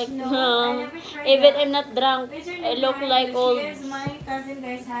look like... Even I'm not drunk, I look like old. She is my cousin,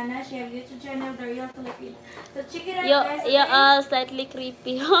 guys, Hannah. She have YouTube channel, The Real Filipino. So check it out, You, guys. you okay? are slightly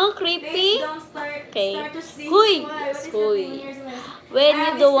creepy. Huh? Please Creepy? don't start Okay. to see. Huy. What is the Huy. thing when you're so- When you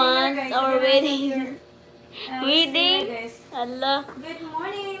This do thing want here, guys, our when I wedding. here. Wedding? This thing here, guys. Allah. Good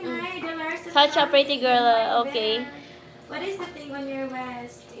morning. Hi, Dolores. Such a pretty girl. Okay. What is the thing on your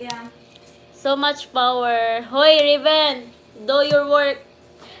vest? Yeah. So much power. Hoy, Raven. Do your work.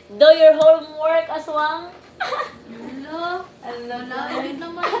 Do your homework, aswang. Hello. Hello. Edit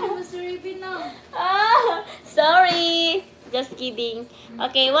naman yung Mr. Raven na. Ah, sorry. Just kidding.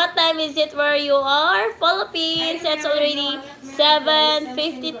 Okay, what time is it where you are? Philippines. It's already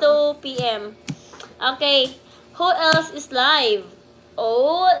 7:52 p.m. Okay, who else is live?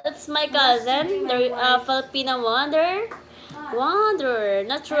 Oh, it's my cousin, the Filipina Wonder.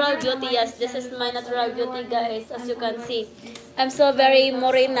 Natural beauty. Yes, this is my natural beauty, guys. As you can see, I'm so very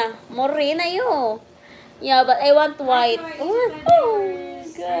morena. Morena, you. Yeah, but I want white. Oh,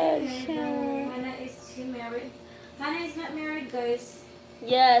 gosh. Hannah, is she married? Hannah is not married, guys.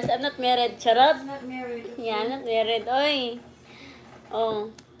 Yes, I'm not married. Charot. She's not married. Okay? Yeah, I'm not married. Oy.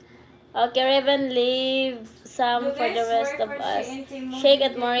 Oh. Okay, Raven, leave some You for the guys rest work of for us. Shane Shake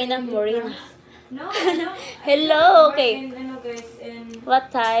at Timon, Marina. No, no. Hello, I okay. work in, ano, guys, in What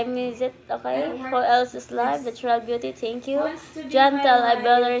time is it? Okay. Who else is live? Natural beauty. Thank you. Gentle. I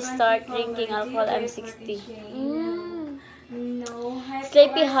better start drinking alcohol. I'm 60. No. Hi,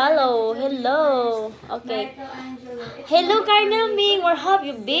 Sleepy Kawasa, Hollow. Angelo, Hello. Okay. Michelangelo. It's Hello, not Carnel funny. Ming. Where have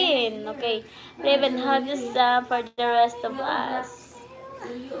you been? Okay. Raven, have you some for the rest of us?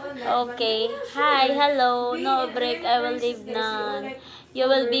 Okay. Hi. Hello. No break. I will leave none. You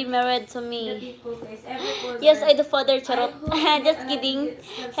will be married to me. Yes, I do father charot. Just kidding.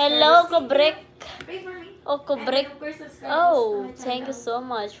 Hello, Kubrek. Pray for me. Oh, Kubrek. Oh, thank you so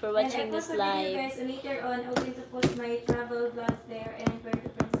much for watching this live. Guys, later on, I'm going to post my travel vlogs there and Puerto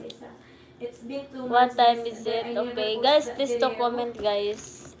Princesa. It's been 2 months. What time guys, is that it? I never Okay, post guys, that please to video. comment, guys.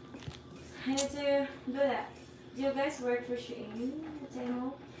 I need to do that. Do you guys work for Shein?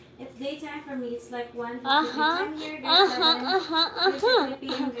 Temo? It's daytime for me. It's like 1:50. Uh-huh. Time here, guys. 7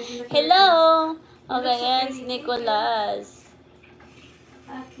 p.m. guys in the Hello. Philippines. Okay, Looks so yes, pretty. Thank you. Nicholas.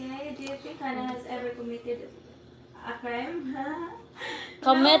 Okay, do you think Hannah has ever committed a crime?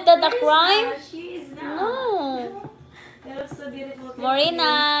 Committed No, a crime? She is not. No. That looks so beautiful. Thank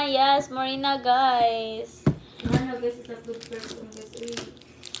Morena, yes, Morena, guys. you. Hannah, guys, is a good person. Guys. Uy.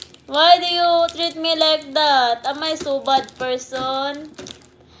 Why do you treat me like that? Am I so bad person?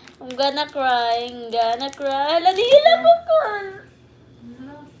 I'm gonna cry. I'm gonna cry. Ladila ko ko.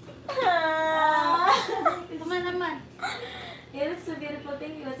 Tama naman. It looks so beautiful.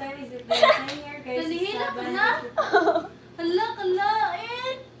 Thank you. What time is it? Time here, guys. Kanihila It's ko 7. na. Hala,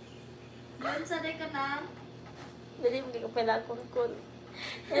 kalain. Doon sa day ka na. Dali, hindi ko pala kun.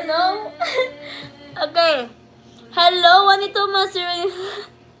 You know? Okay. Hello, Juanito Master.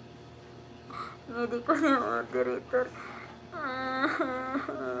 Hindi ko na moderator.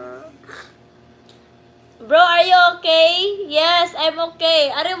 Bro, are you okay? Yes, I'm okay.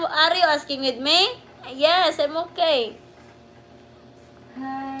 Are you asking with me? Yes, I'm okay.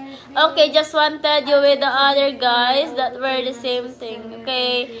 Hi. Okay, just wanted you with the other guys that were the same thing.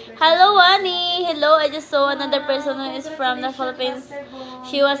 Okay. Hello, Wani. Hello, I just saw another person who is from the Philippines.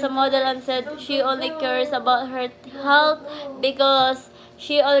 She was a model and said she only cares about her health because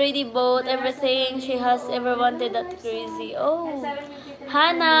she already bought everything she has ever wanted. That crazy. Oh.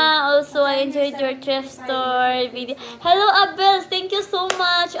 Hannah, also I enjoyed your thrift store video. Hello, Abels. Thank you so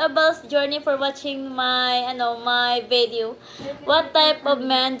much, Abels Journey, for watching my my video. What type of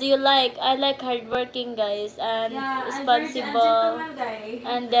man do you like? I like hardworking guys and responsible,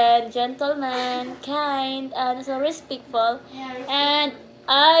 and then gentleman, kind, and so respectful. And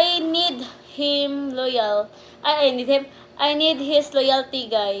I need him loyal. I need him. I need his loyalty,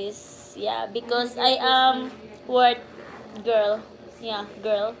 guys. Yeah, because I am worth girl. Yeah,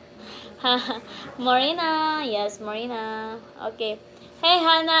 girl. Marina. Yes, Marina. Okay. Hey,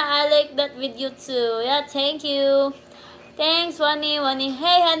 Hannah. I like that video too. Yeah, thank you. Thanks, Wani. Wani.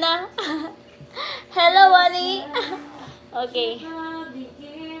 Hey, Hannah. Hello, Wani. Okay.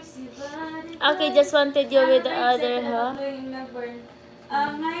 Okay, just wanted you with the other, huh?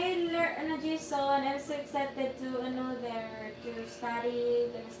 Jason, I'm so excited to there to study.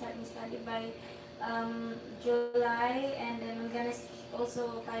 Gonna start my study by July, and then I'm gonna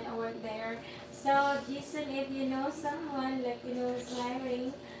also find a work there. So Jason, if you know someone like who's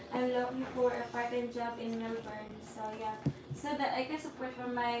hiring, I'm looking for a part-time job in Melbourne. So yeah, so that I can support for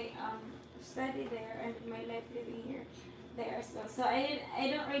my study there and my life living here there as well. So I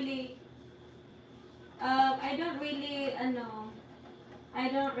don't really I don't really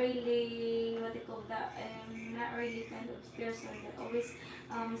what do you call that? I'm not really kind of person that always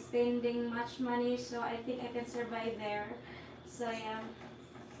spending much money. So I think I can survive there. So yeah.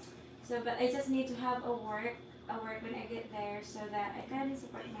 So but I just need to have a work when I get there so that I can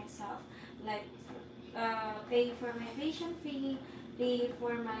support myself. Like pay for my tuition fee, pay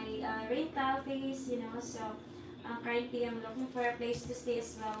for my rental fees, So currently I'm looking for a place to stay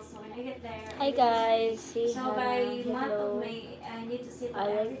as well. So when I get there, Hi guys. Say so by month of hello. May, I need to sit I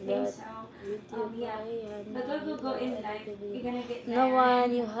with like everything. that. So yeah, but what will go in life? You're gonna get there. No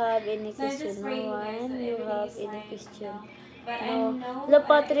one you have any So I'm just question. No praying, guys, one that you everything have is any fine, question. But I No. know. Hello I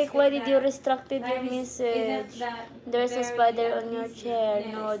Patrick, why expect did you that restricted your life message? isn't that There's a very, spider on your easy. chair.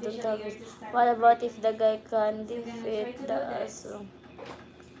 Yeah, No, don't especially tell me. yours this time What of about year. if the guy can So I'm gonna try defeat to the do this. aso?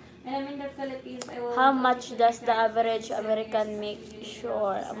 When I'm in the Philippines, I will. How much does the average American make?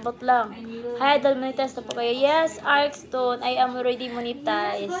 Sure. Ambot lang. Hi, Dal monetize na po kayo. Yes, Arkstone. I am already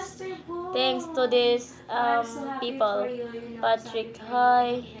monetized. Thanks to this people. Patrick,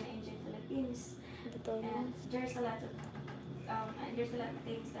 hi. Ito na. And there's a lot of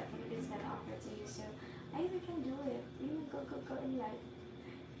things that Philippines can offer to you. So I we can do it. You go in life.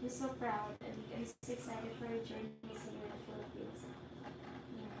 We're so proud and I'm so excited for your journey in the Philippines.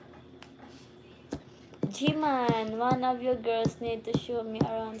 G-Man, one of your girls need to show me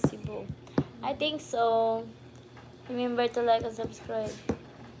around Cebu. I think so. Remember to like and subscribe.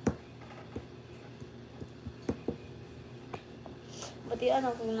 Pati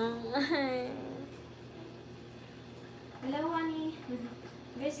ano kung na. Hello, honey.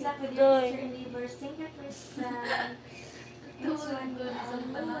 Best luck with Joy. your future endeavors. Thank you, Krista.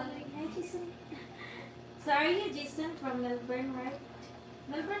 Hi, Jason. So are you Jason from Melbourne, right?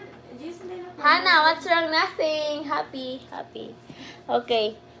 Melbourne, Jason, they not from Hannah, what's wrong? Nothing. Happy.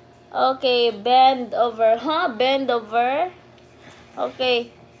 Okay. Okay, bend over. Huh? Bend over.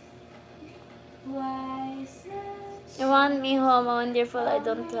 Okay. Why You want me home? Wonderful. I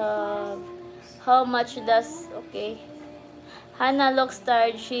don't have. How much does... Okay. Hannah looks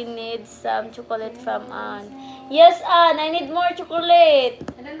tired. She needs some chocolate from Anne. Yes, Anne, I need more chocolate.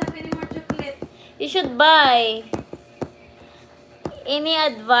 I don't have any more chocolate. You should buy. Any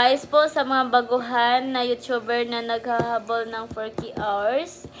advice po sa mga baguhan na YouTuber na naghahabol ng 40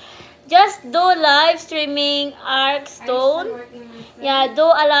 hours? Just do live streaming, Arc Stone. Yeah, do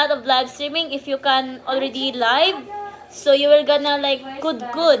a lot of live streaming if you can already live. So you will gonna like good.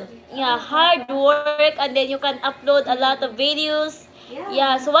 Yeah, hard work and then you can upload a lot of videos.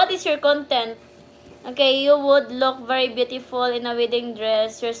 Yeah, so what is your content? Okay, you would look very beautiful in a wedding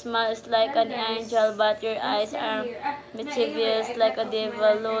dress. Your smile is like an angel, but your eyes are mischievous like a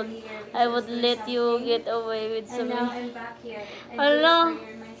devil. Lord, I would let you get away with And some... now I'm back here. Hala.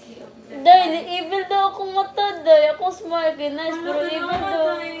 Day, evil daw akong mata, day. Akong smile, nice, pero evil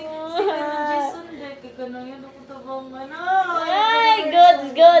daw. Ay,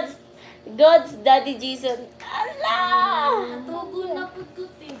 God's Daddy Jason. Ala! Tugo na po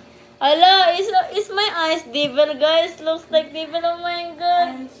eh. Ala, is my eyes devil, guys? Looks like devil. Oh my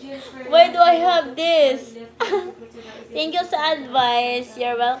God. Why do I have this? Thank you sa advice.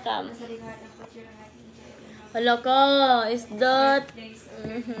 You're welcome. Hala ka, is that...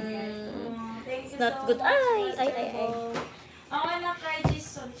 It's not good. Ay. I wanna cry,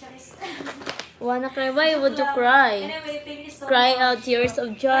 Jason. Wanna cry? Why would you cry? Anyway, thank you so Cry much. out tears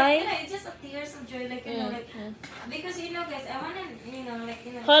of joy? Like, it's just a tears of joy, like, you know, like, because, you know, guys, I wanna, you know, like,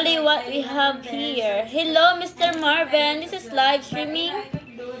 you know, Holly, like, what I we wanna have dance, here. like, Hello, Mr. Marvin. This is live but, streaming. I could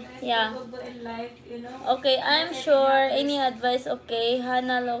do this, Yeah. I could do in life, you know. Okay, I'm sure. Any advice? Okay,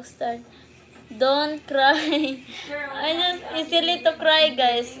 Hannah Logstar. Don't cry. Sure, I just easily to cry,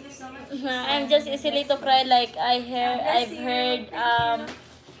 guys. thank you so much. I'm just easily to cry. Like I've heard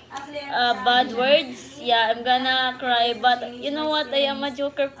bad words. Yeah, I'm gonna cry. But you know what? I am a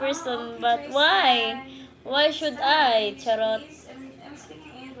joker person. But why? Why should I? Charot. I'm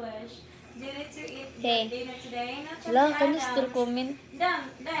speaking English. Did it to eat Okay. dinner today? No, La, Chelsea can you still Adams. comment? Done.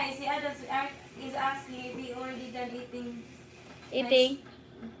 Guys, si Adams is asking if we already done eating Eating?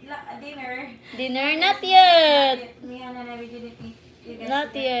 dinner. Dinner? Not yet. Me and Nana, we didn't eat. You guys Not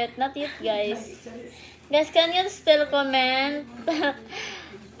did. yet. Not yet, guys. Guys, can you still comment?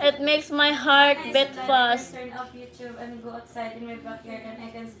 It makes my heart Nice, beat so that I fast. can turn off YouTube and go outside in my backyard and I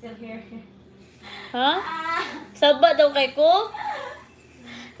can still hear. Ha? Ah! Saba daw kay ko?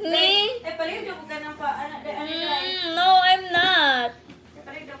 Ni? Palig daw ko ka ng pa. No, I'm not.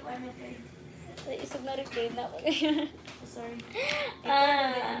 Palig daw ko tayo. Ay, isog na rin kayo na. Sorry.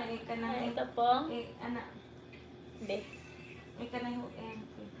 Ito po. Anak. Be.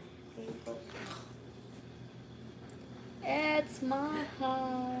 It's my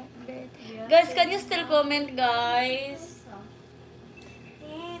heart. Guys, can you still comment, guys?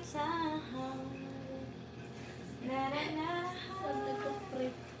 It's a home. Na na na.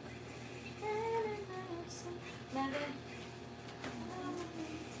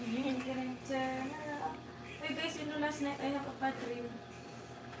 Wait guys, you know last night I have a bad dream.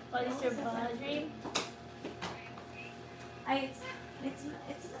 What is your bad dream? It's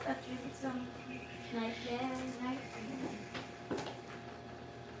not a dream, it's nightmare.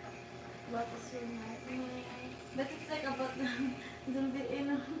 What is your nightmare? But it's like about zombie, you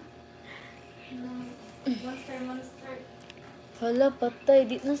know. Monster. Hala, patay.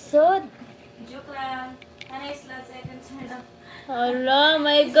 Di na sad. Joke lang. Ano is last second turn off? Hala,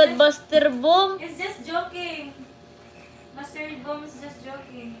 my God, Buster Boom. It's just joking. Master Bomb is just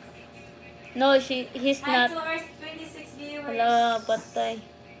joking. No, he's Hi, not. 2 hours, 26 viewers. Hala, patay.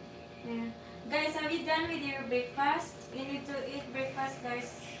 Yeah. Guys, are you done with your breakfast? You need to eat breakfast,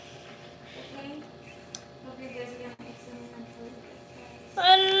 guys. Okay? Hope you guys can eat some food.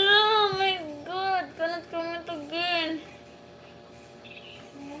 Hala, my God. Cannot comment again.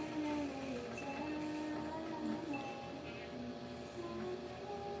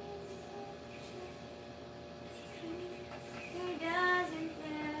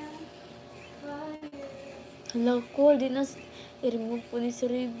 Hala ko, di na... I-remove po ni Sir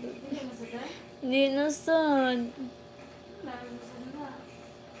Ribo. Di na sad.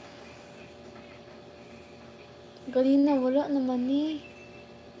 Kanina, wala naman eh.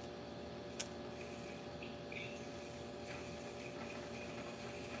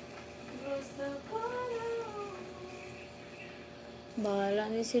 Bahala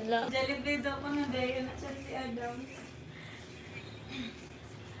ni sila. Jollibee daw ko na dahil na siya si Adams.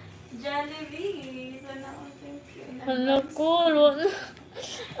 Jollibee! Sana ako thank you. Hala ko, wala na.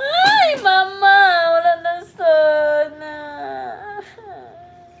 Ay, mama! Wala na sana.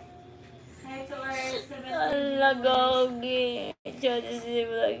 Hi to our 17. Hala, gogi. Judge is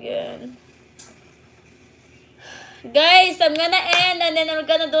again. Guys, I'm gonna end and then we're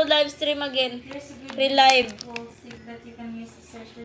gonna do live stream again. Here's a good Relive.